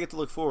do I get to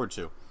look forward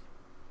to?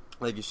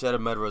 Like you said,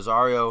 Ahmed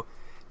Rosario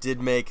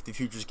did make the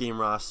Futures game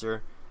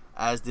roster,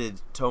 as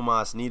did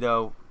Tomas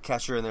Nido,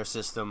 catcher in their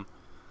system.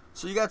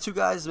 So you got two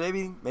guys,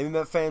 maybe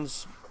Met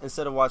fans,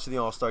 instead of watching the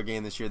All-Star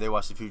game this year, they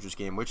watch the Futures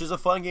game, which is a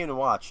fun game to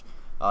watch.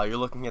 You're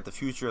looking at the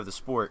future of the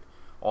sport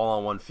all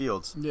on one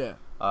field. Yeah.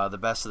 The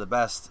best of the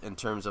best in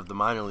terms of the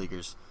minor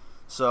leaguers.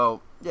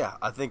 So, yeah,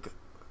 I think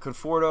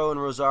Conforto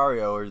and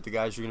Rosario are the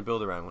guys you're going to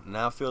build around. An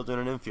outfielder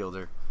and an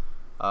infielder.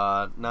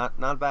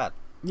 Not bad.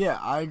 Yeah,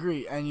 I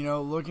agree. And,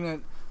 looking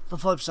at the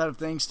flip side of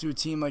things to a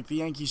team like the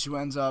Yankees who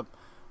ends up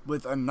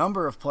with a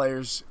number of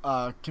players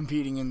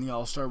competing in the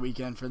All-Star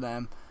weekend for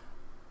them,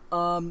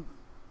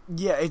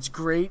 yeah, it's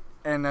great.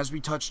 And as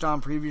we touched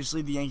on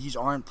previously, the Yankees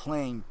aren't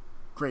playing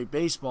great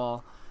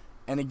baseball.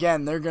 And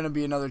again, they're going to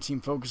be another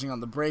team focusing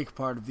on the break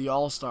part of the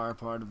All-Star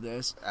part of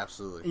this.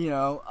 Absolutely.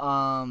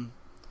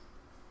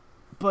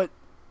 But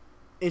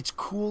it's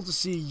cool to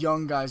see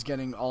young guys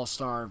getting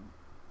All-Star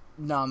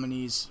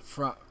nominees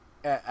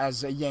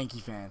as a Yankee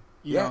fan.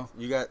 You know?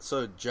 You got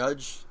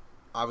Judge,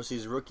 obviously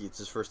he's a rookie. It's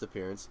his first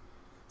appearance.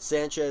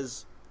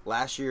 Sanchez,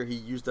 last year he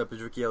used up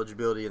his rookie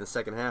eligibility in the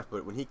second half,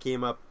 but when he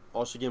came up,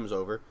 All-Star game was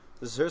over.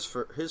 This is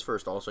his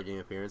first All-Star game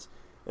appearance.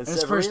 And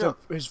his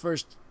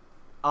first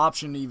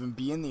option to even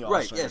be in the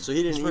All-Star game. Right, yeah, so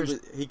he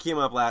didn't. He came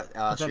up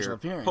last year,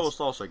 appearance. post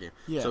All-Star game.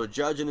 Yeah. So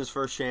Judge in his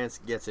first chance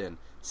gets in.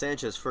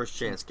 Sanchez first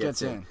chance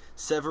gets in.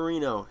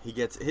 Severino, he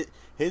gets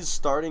his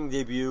starting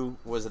debut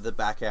was at the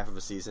back half of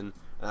the season,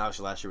 and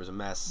obviously last year was a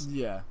mess.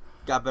 Yeah,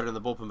 got better in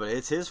the bullpen, but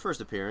it's his first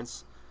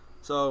appearance.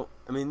 So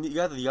I mean, you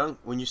got the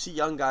when you see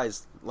young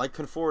guys like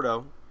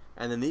Conforto,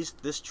 and then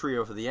this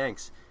trio for the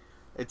Yanks.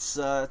 It's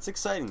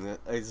exciting.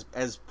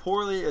 As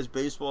poorly as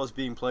baseball is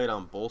being played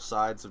on both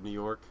sides of New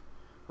York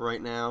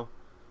right now,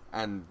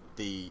 and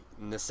the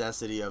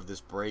necessity of this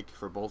break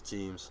for both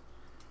teams,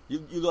 you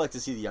like to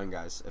see the young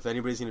guys. If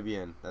anybody's going to be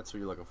in, that's what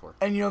you're looking for.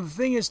 And the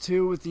thing is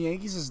too with the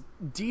Yankees is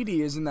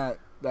Didi is in that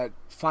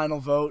final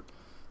vote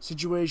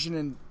situation,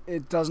 and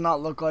it does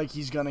not look like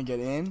he's going to get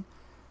in.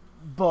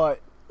 But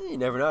you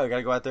never know. You got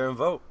to go out there and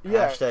vote.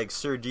 Yeah. Hashtag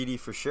Sir Didi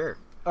for sure.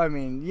 I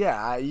mean,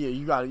 yeah,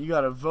 you got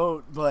to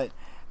vote, but.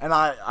 And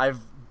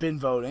I've been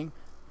voting,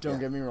 don't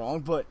get me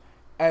wrong, but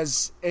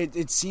as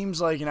it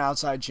seems like an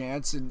outside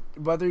chance, and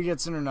whether he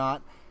gets in or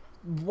not,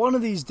 one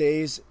of these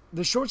days,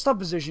 the shortstop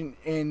position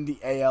in the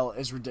AL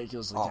is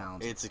ridiculously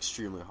talented. It's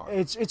extremely hard.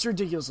 It's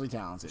ridiculously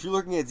talented. If you're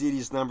looking at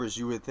Didi's numbers,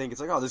 you would think it's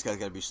like, oh, this guy's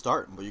got to be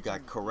starting, but you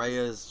got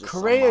Correa's just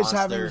Correa's a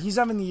monster. he's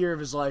having the year of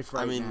his life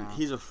right now. I mean,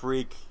 he's a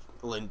freak.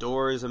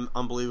 Lindor is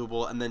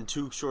unbelievable, and then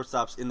two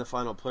shortstops in the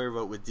final player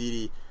vote with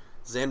Didi.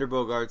 Xander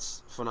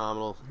Bogaerts,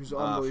 phenomenal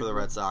for the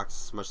Red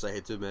Sox, as much as I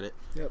hate to admit it.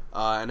 Yep.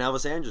 And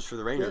Elvis Andrus for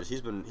the Rangers.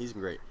 Yep. He's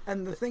been great.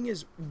 And the thing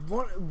is,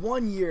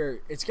 one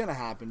year it's gonna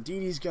happen.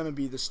 Didi's gonna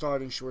be the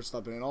starting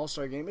shortstop in an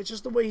All-Star game. It's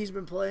just the way he's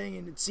been playing,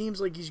 and it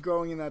seems like he's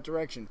growing in that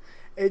direction.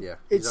 He's it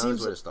on seems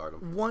his way to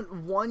stardom.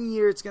 One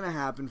year it's gonna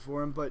happen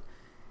for him, but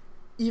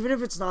even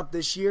if it's not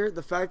this year,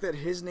 the fact that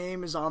his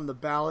name is on the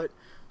ballot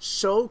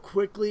so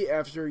quickly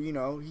after he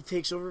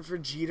takes over for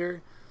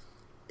Jeter.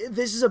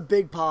 This is a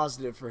big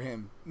positive for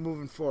him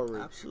moving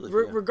forward. Absolutely,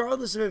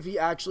 regardless of if he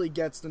actually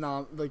gets the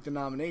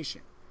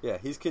nomination. Yeah,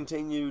 he's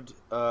continued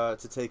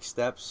to take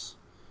steps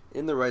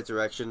in the right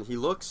direction. He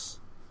looks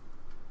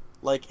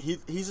like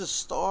he's a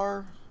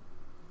star,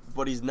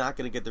 but he's not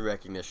going to get the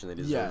recognition that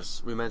he deserves.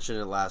 Yes. We mentioned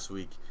it last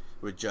week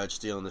with Judge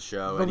stealing the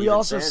show. But and we even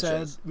also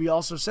Sanchez.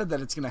 said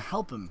that it's going to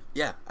help him.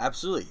 Yeah,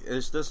 absolutely.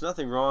 There's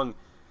nothing wrong.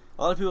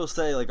 A lot of people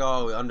say like,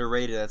 "Oh,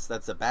 underrated."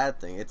 That's a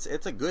bad thing. It's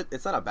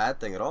not a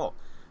bad thing at all.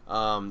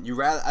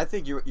 I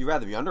think you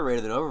rather be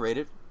underrated than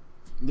overrated.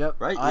 Yep.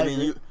 Right? I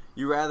mean,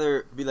 you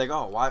rather be like,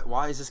 oh,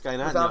 why is this guy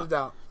not? Without a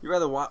doubt. You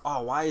rather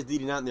why is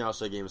Didi not in the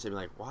All-Star game? And say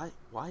like,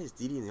 why is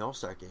Didi in the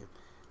All-Star game?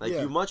 Like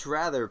Yeah. you much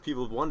rather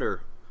people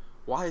wonder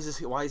why is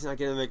he not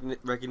getting the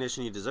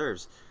recognition he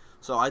deserves.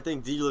 So I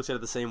think Didi looks at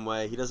it the same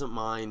way. He doesn't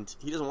mind.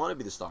 He doesn't want to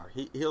be the star.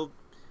 He'll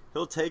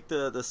take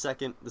the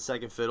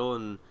second fiddle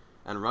and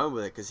run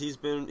with it because he's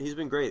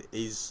been great.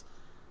 He's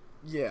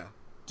Yeah.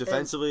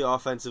 defensively,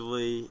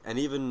 offensively, and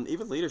even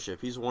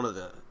leadership. He's one of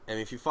the. I mean,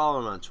 if you follow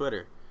him on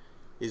Twitter,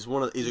 he's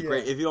a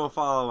great. If you don't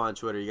follow him on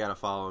Twitter, you gotta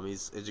follow him.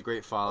 He's a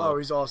great follow. Oh,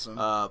 he's awesome.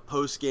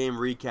 Post game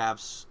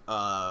recaps,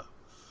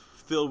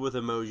 filled with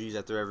emojis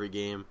after every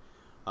game.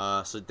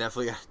 So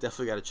definitely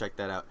got to check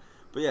that out.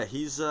 But yeah,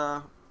 he's.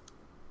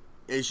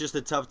 It's just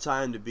a tough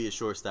time to be a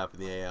shortstop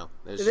in the AL.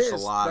 There's just a lot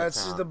of talent.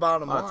 That's just the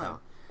bottom line.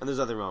 And there's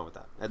nothing wrong with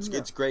that.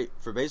 It's great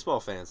for baseball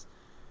fans.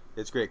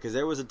 It's great because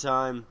there was a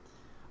time.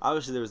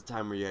 Obviously, there was a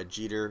time where you had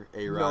Jeter,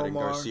 A-Rod, and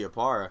Garcia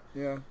Parra.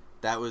 Yeah.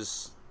 That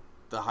was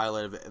the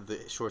highlight of the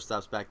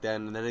shortstops back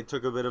then. And then they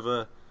took a bit of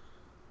a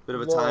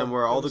time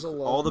where all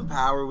the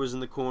power was in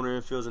the corner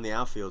infields and the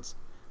outfields.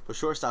 But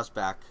shortstop's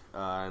back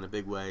in a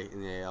big way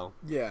in the AL.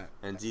 Yeah.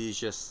 And Didi's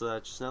just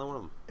another one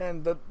of them.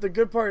 And the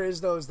good part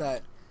is though is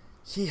that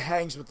he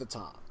hangs with the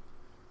top.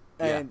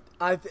 And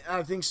I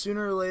think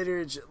sooner or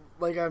later,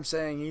 like I'm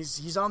saying,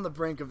 he's on the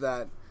brink of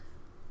that.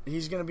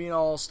 He's going to be an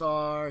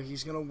all-star.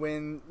 He's going to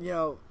win. You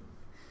know,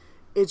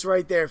 it's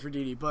right there for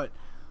Didi. But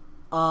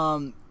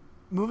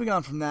moving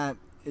on from that,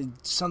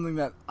 something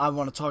that I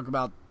want to talk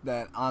about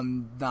that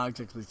I'm not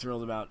exactly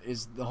thrilled about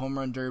is the home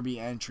run derby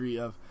entry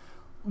of.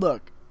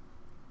 Look,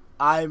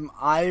 I've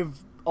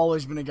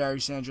always been a Gary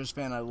Sanchez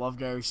fan. I love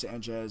Gary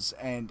Sanchez,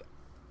 and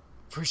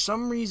for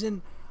some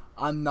reason,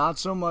 I'm not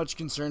so much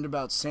concerned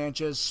about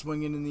Sanchez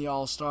swinging in the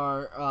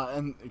All-Star,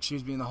 in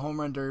the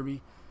home run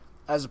derby,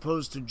 as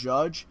opposed to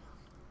Judge.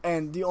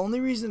 And the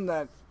only reason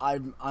that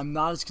I'm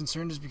not as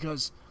concerned is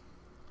because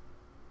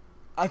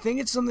I think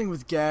it's something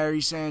with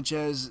Gary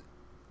Sanchez.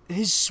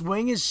 His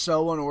swing is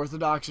so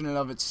unorthodox in and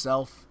of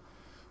itself.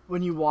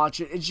 When you watch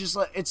it, it's just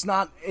like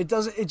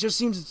it just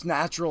seems it's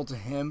natural to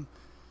him.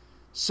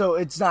 So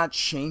it's not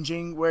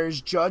changing. Whereas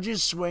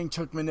Judge's swing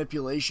took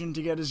manipulation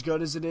to get as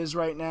good as it is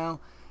right now.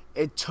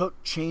 It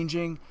took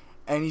changing,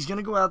 and he's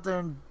gonna go out there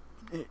and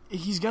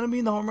he's gonna be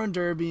in the home run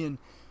derby, and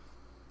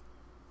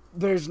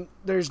there's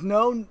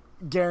no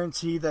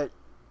guarantee that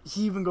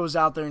he even goes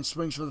out there and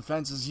swings for the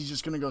fences. He's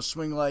just going to go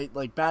swing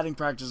like batting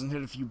practice and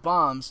hit a few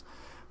bombs.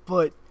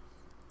 But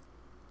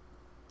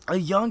a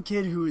young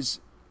kid who has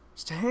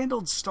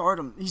handled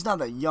stardom, he's not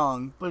that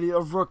young, but a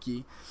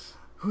rookie,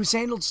 who's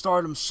handled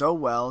stardom so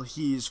well.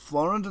 He's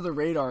flown under the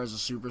radar as a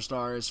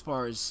superstar as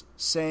far as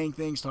saying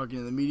things, talking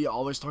to the media,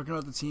 always talking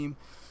about the team.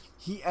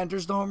 He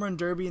enters the home run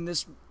derby, and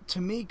this,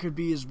 to me, could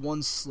be his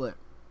one slip.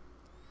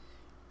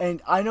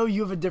 And I know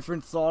you have a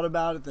different thought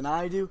about it than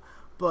I do,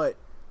 but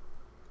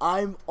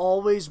I'm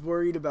always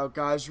worried about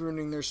guys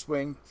ruining their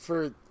swing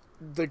for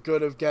the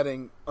good of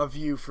getting a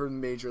view from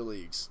major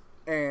leagues.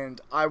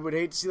 And I would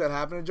hate to see that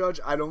happen to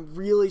Judge. I don't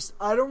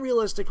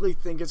realistically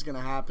think it's going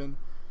to happen,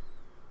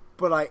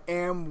 but I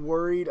am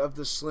worried of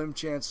the slim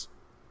chance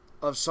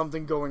of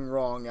something going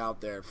wrong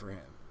out there for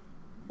him.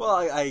 Well,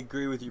 I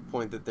agree with your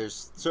point that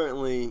there's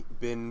certainly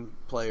been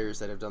players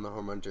that have done the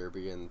home run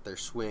derby and their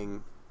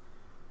swing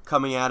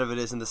coming out of it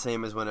isn't the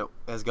same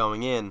as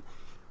going in.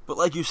 But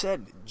like you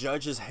said,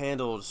 Judge has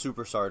handled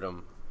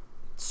superstardom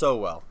so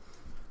well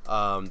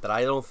that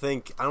I don't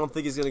think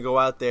he's going to go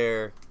out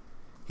there.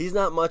 He's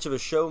not much of a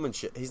showman.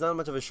 He's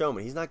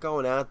not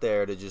going out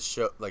there to just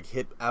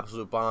hit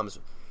absolute bombs.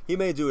 He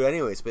may do it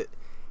anyways, but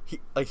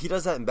he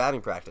does that in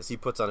batting practice. He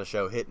puts on a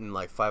show hitting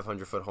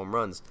 500-foot home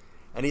runs,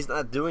 and he's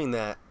not doing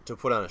that to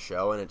put on a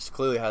show, and it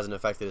clearly hasn't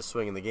affected his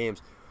swing in the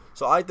games.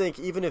 So I think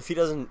even if he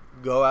doesn't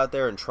go out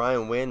there and try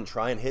and win,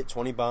 try and hit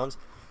 20 bombs,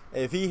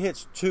 if he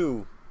hits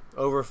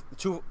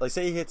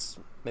say he hits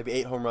maybe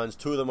 8 home runs,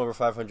 2 of them over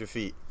 500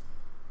 feet,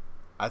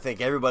 I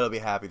think everybody will be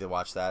happy to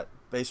watch that.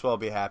 Baseball will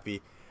be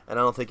happy, and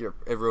I don't think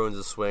it ruins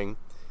the swing.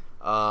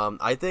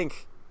 I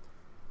think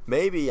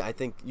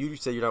you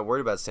say you're not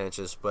worried about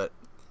Sanchez, but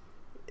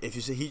if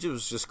you say he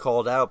was just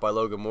called out by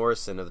Logan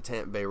Morrison of the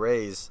Tampa Bay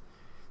Rays,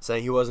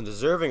 saying he wasn't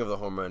deserving of the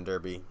home run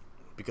derby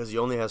because he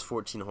only has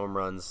 14 home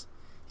runs.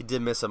 He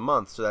did miss a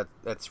month, so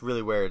that's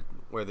really where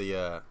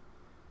the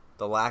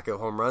lack of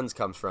home runs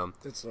comes from.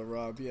 That's the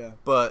rub, yeah.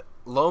 But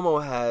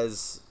Lomo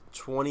has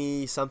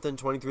 20-something,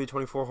 23,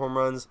 24 home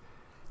runs,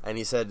 and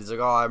he's like,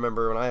 oh, I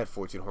remember when I had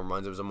 14 home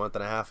runs. It was a month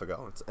and a half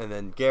ago. And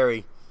then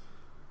Gary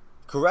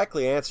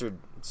correctly answered,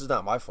 this is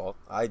not my fault.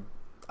 I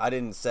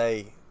didn't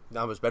say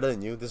I was better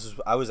than you.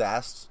 I was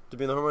asked to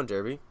be in the home run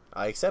derby.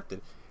 I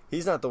accepted.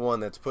 He's not the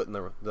one that's putting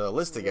the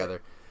list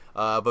together.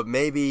 But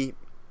maybe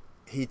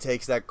he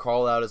takes that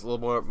call out as a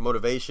little more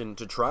motivation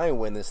to try and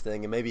win this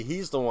thing, and maybe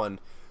he's the one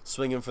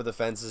swinging for the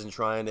fences and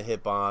trying to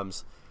hit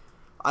bombs.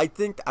 I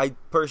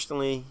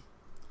personally,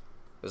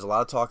 there's a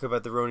lot of talk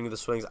about the ruining of the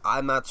swings.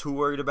 I'm not too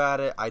worried about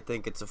it. I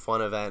think it's a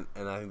fun event,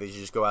 and I think they should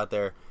just go out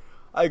there.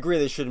 I agree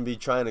they shouldn't be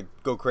trying to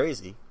go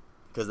crazy,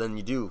 because then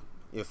you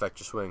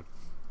affect your swing.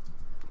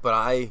 But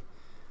I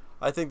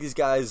think these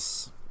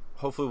guys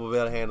hopefully will be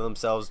able to handle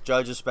themselves.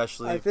 Judge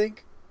especially. I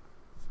think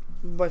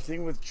my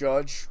thing with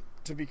Judge,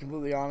 to be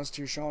completely honest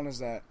here, Sean, is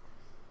that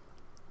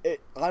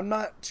I'm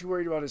not too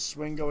worried about his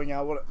swing going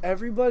out.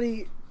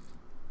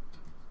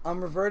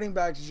 I'm reverting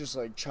back to just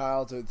like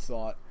childhood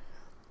thought,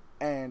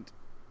 and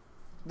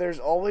there's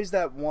always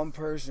that one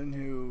person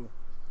who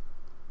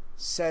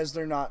says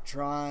they're not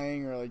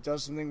trying or like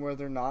does something where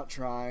they're not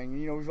trying.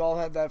 You know, we've all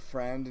had that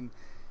friend, and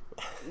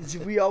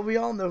we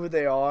all know who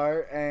they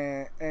are,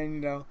 and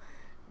you know,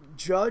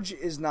 Judge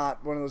is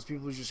not one of those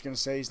people who's just going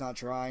to say he's not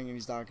trying and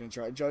he's not going to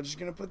try. Judge is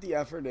going to put the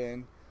effort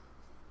in,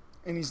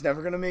 and he's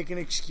never going to make an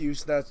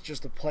excuse. That's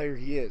just a player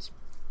he is.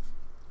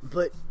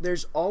 But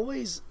there's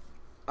always,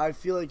 I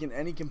feel like in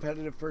any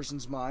competitive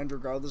person's mind,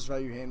 regardless of how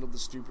you handle the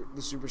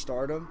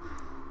superstardom,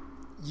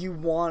 you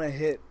want to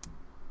hit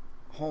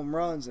home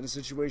runs in a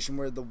situation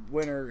where the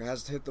winner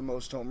has to hit the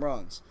most home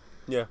runs.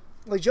 Yeah.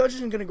 Like, Judge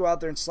isn't going to go out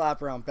there and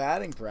slap around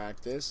batting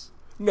practice.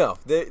 No,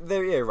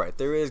 yeah, right.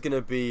 There is going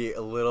to be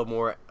a little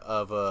more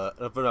of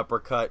an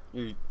uppercut.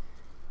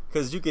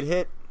 Because you could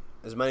hit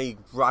as many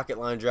rocket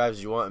line drives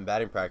as you want in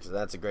batting practice.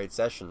 That's a great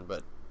session,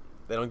 but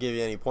they don't give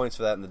you any points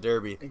for that in the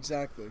Derby.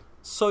 Exactly.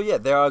 So, yeah,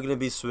 they are going to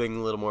be swinging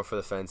a little more for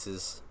the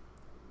fences.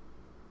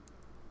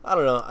 I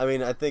don't know. I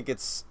mean, I think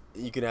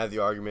you can have the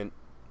argument.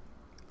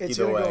 It's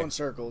going to go in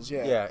circles,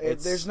 yeah. Yeah,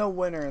 there's no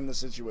winner in the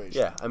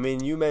situation. Yeah, I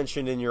mean, you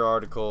mentioned in your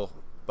article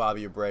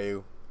Bobby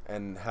Abreu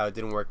and how it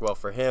didn't work well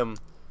for him.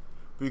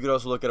 But you could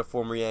also look at a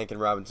former Yank in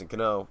Robinson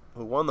Cano,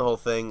 who won the whole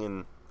thing,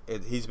 and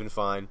he's been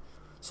fine.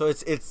 So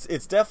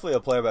it's definitely a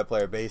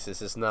player-by-player basis.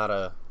 It's not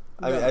a...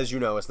 I mean, as you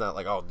know, it's not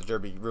like, oh, the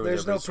Derby ruined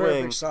everybody's swing. There's no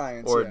perfect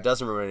science, or it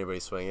doesn't ruin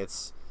anybody's swing.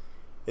 It's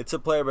a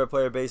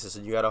player-by-player basis,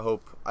 and you got to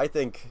hope... I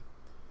think,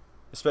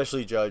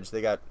 especially Judge,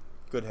 they got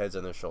good heads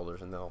on their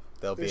shoulders, and they'll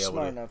be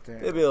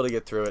able to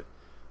get through it.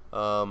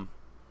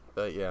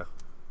 But yeah,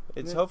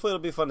 hopefully it'll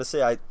be fun to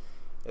see.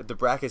 The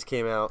brackets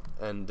came out,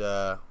 and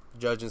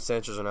Judge and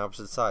Sanchez on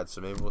opposite sides,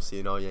 so maybe we'll see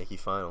an all Yankee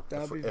final.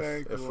 That'd be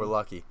very cool if we're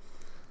lucky.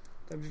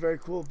 That'd be very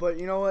cool. But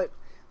you know what?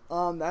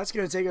 That's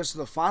going to take us to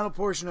the final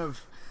portion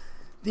of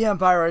the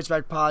Empire Writes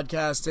Back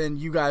podcast, and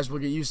you guys will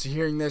get used to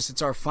hearing this.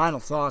 It's our final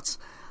thoughts.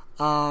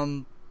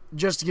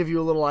 Just to give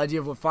you a little idea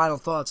of what final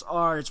thoughts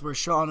are, it's where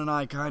Sean and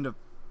I kind of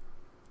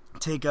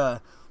take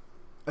a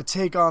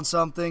take on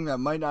something that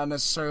might not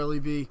necessarily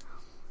be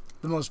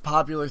the most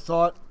popular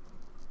thought.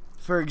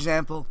 For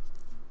example,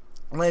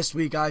 last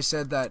week I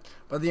said that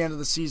by the end of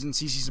the season,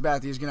 CC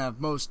Sabathia is going to have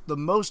the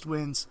most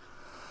wins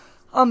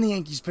on the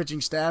Yankees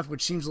pitching staff,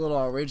 which seems a little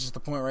outrageous at the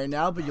point right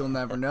now, but you'll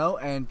never know.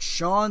 And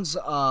Sean's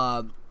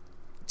final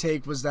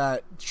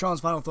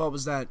thought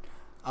was that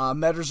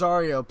Med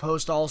Rosario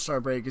post All-Star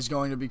break is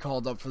going to be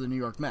called up for the New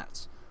York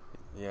Mets.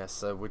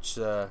 Yes, which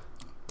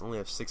only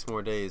have 6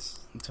 more days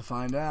to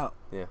find out.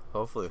 Yeah,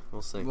 hopefully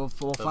we'll see. We'll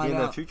find out. He'll be in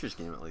that futures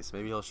game at least.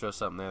 Maybe he'll show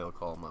something there. They'll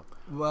call him up.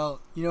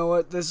 Well, you know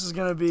what? This is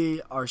going to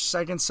be our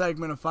second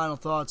segment of final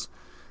thoughts.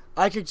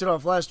 I kicked it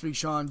off last week,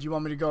 Sean. Do you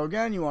want me to go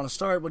again? You want to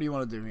start? What do you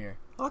want to do here?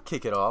 I'll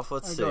kick it off.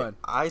 Let's see.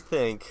 I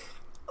think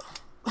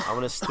I'm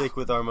going to stick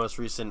with our most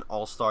recent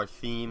All-Star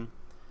theme.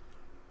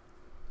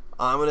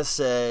 I'm going to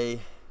say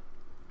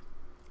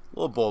a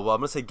little bold, but I'm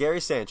going to say Gary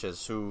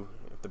Sanchez, who,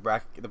 if the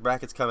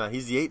brackets come out,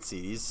 he's the 8th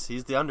seed.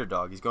 He's the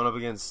underdog. He's going up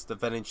against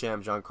defending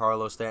champ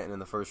Giancarlo Stanton in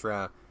the first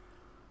round.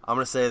 I'm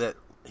going to say that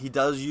he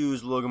does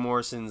use Logan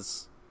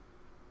Morrison's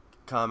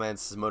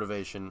comments as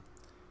motivation,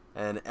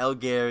 and El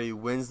Gary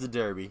wins the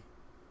Derby.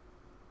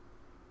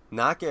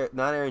 Not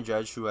Aaron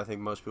Judge, who I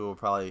think most people will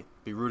probably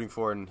be rooting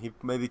for, and he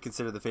may be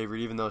considered the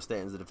favorite, even though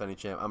Stanton's the defending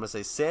champ. I'm going to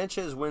say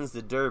Sanchez wins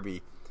the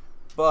Derby,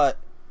 but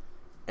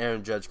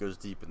Aaron Judge goes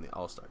deep in the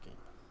All-Star game.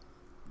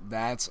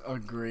 That's a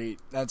great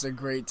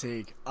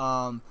take.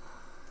 I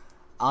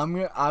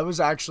was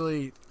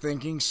actually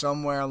thinking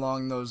somewhere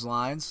along those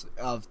lines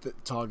of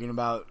talking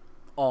about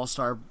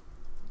All-Star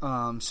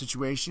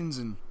situations,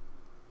 and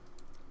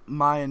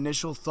my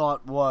initial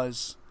thought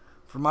was,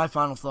 for my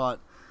final thought,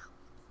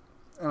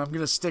 and I'm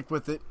going to stick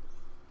with it,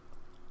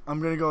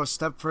 I'm going to go a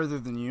step further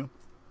than you,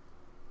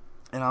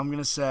 and I'm going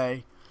to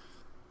say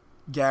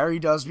Gary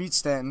does beat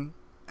Stanton,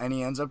 and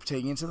he ends up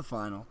taking it to the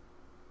final.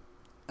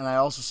 And I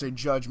also say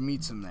Judge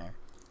meets him there.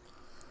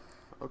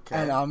 Okay.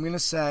 And I'm going to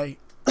say,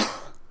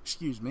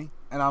 excuse me,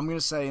 and I'm going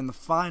to say in the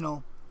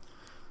final,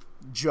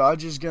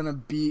 Judge is going to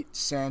beat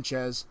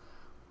Sanchez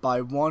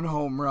by 1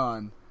 home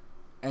run,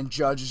 and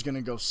Judge is going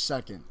to go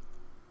second.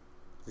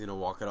 He's going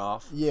to walk it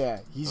off?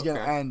 Yeah, he's going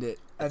to end it.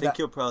 I think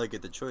he'll probably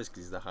get the choice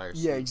because he's the higher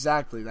seed. Yeah,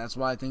 exactly. That's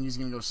why I think he's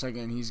going to go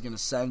second, and he's going to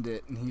send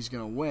it, and he's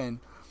going to win.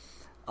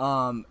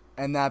 And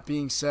that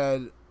being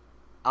said,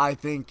 I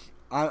think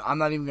I'm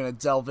not even going to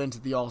delve into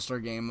the All-Star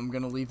game. I'm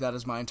going to leave that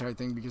as my entire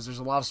thing because there's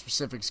a lot of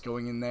specifics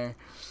going in there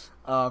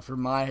for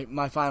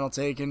my final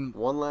take. And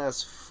one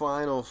last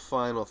final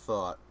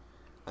thought.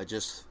 I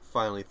just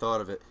finally thought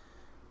of it.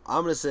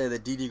 I'm going to say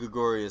that Didi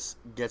Gregorius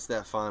gets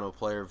that final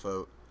player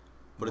vote.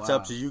 But It's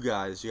up to you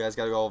guys. You guys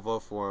got to all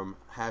vote for him.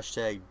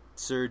 #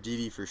 Sir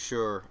Didi for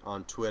sure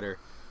on Twitter,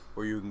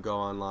 where you can go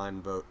online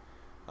and vote.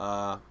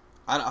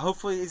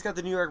 Hopefully, he's got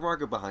the New York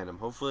market behind him.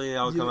 Hopefully,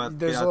 I'll come out.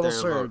 There's get a out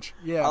little there and surge.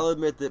 vote. Yeah. I'll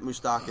admit that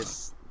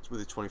Moustakas, with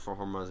his 24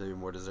 home runs, maybe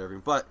more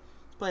deserving. But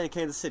he's playing in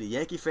Kansas City.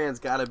 Yankee fans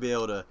got to be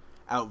able to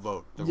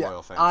outvote the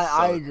Royal fans.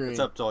 I agree. It's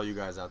up to all you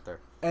guys out there.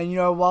 And, you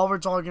know, while we're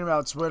talking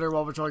about Twitter,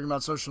 while we're talking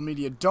about social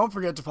media, don't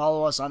forget to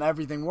follow us on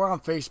everything. We're on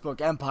Facebook,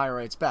 Empire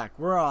Writes Back.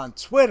 We're on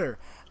Twitter,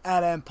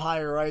 at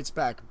Empire Writes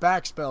Back,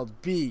 backspelled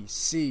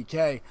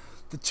BCK.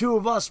 The two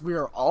of us, we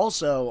are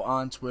also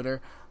on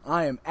Twitter.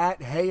 I am at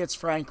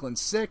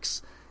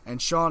HeyIt'sFranklin6,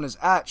 and Sean is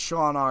at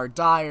Sean R.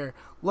 Dyer.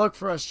 Look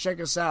for us, check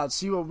us out,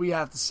 see what we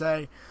have to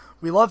say.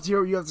 We love to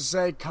hear what you have to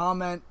say.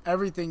 Comment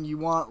everything you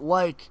want,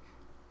 like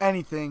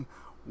anything.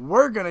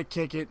 We're going to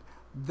kick it.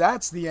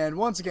 That's the end.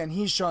 Once again,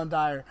 he's Sean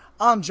Dyer.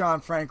 I'm John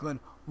Franklin.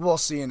 We'll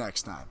see you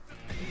next time.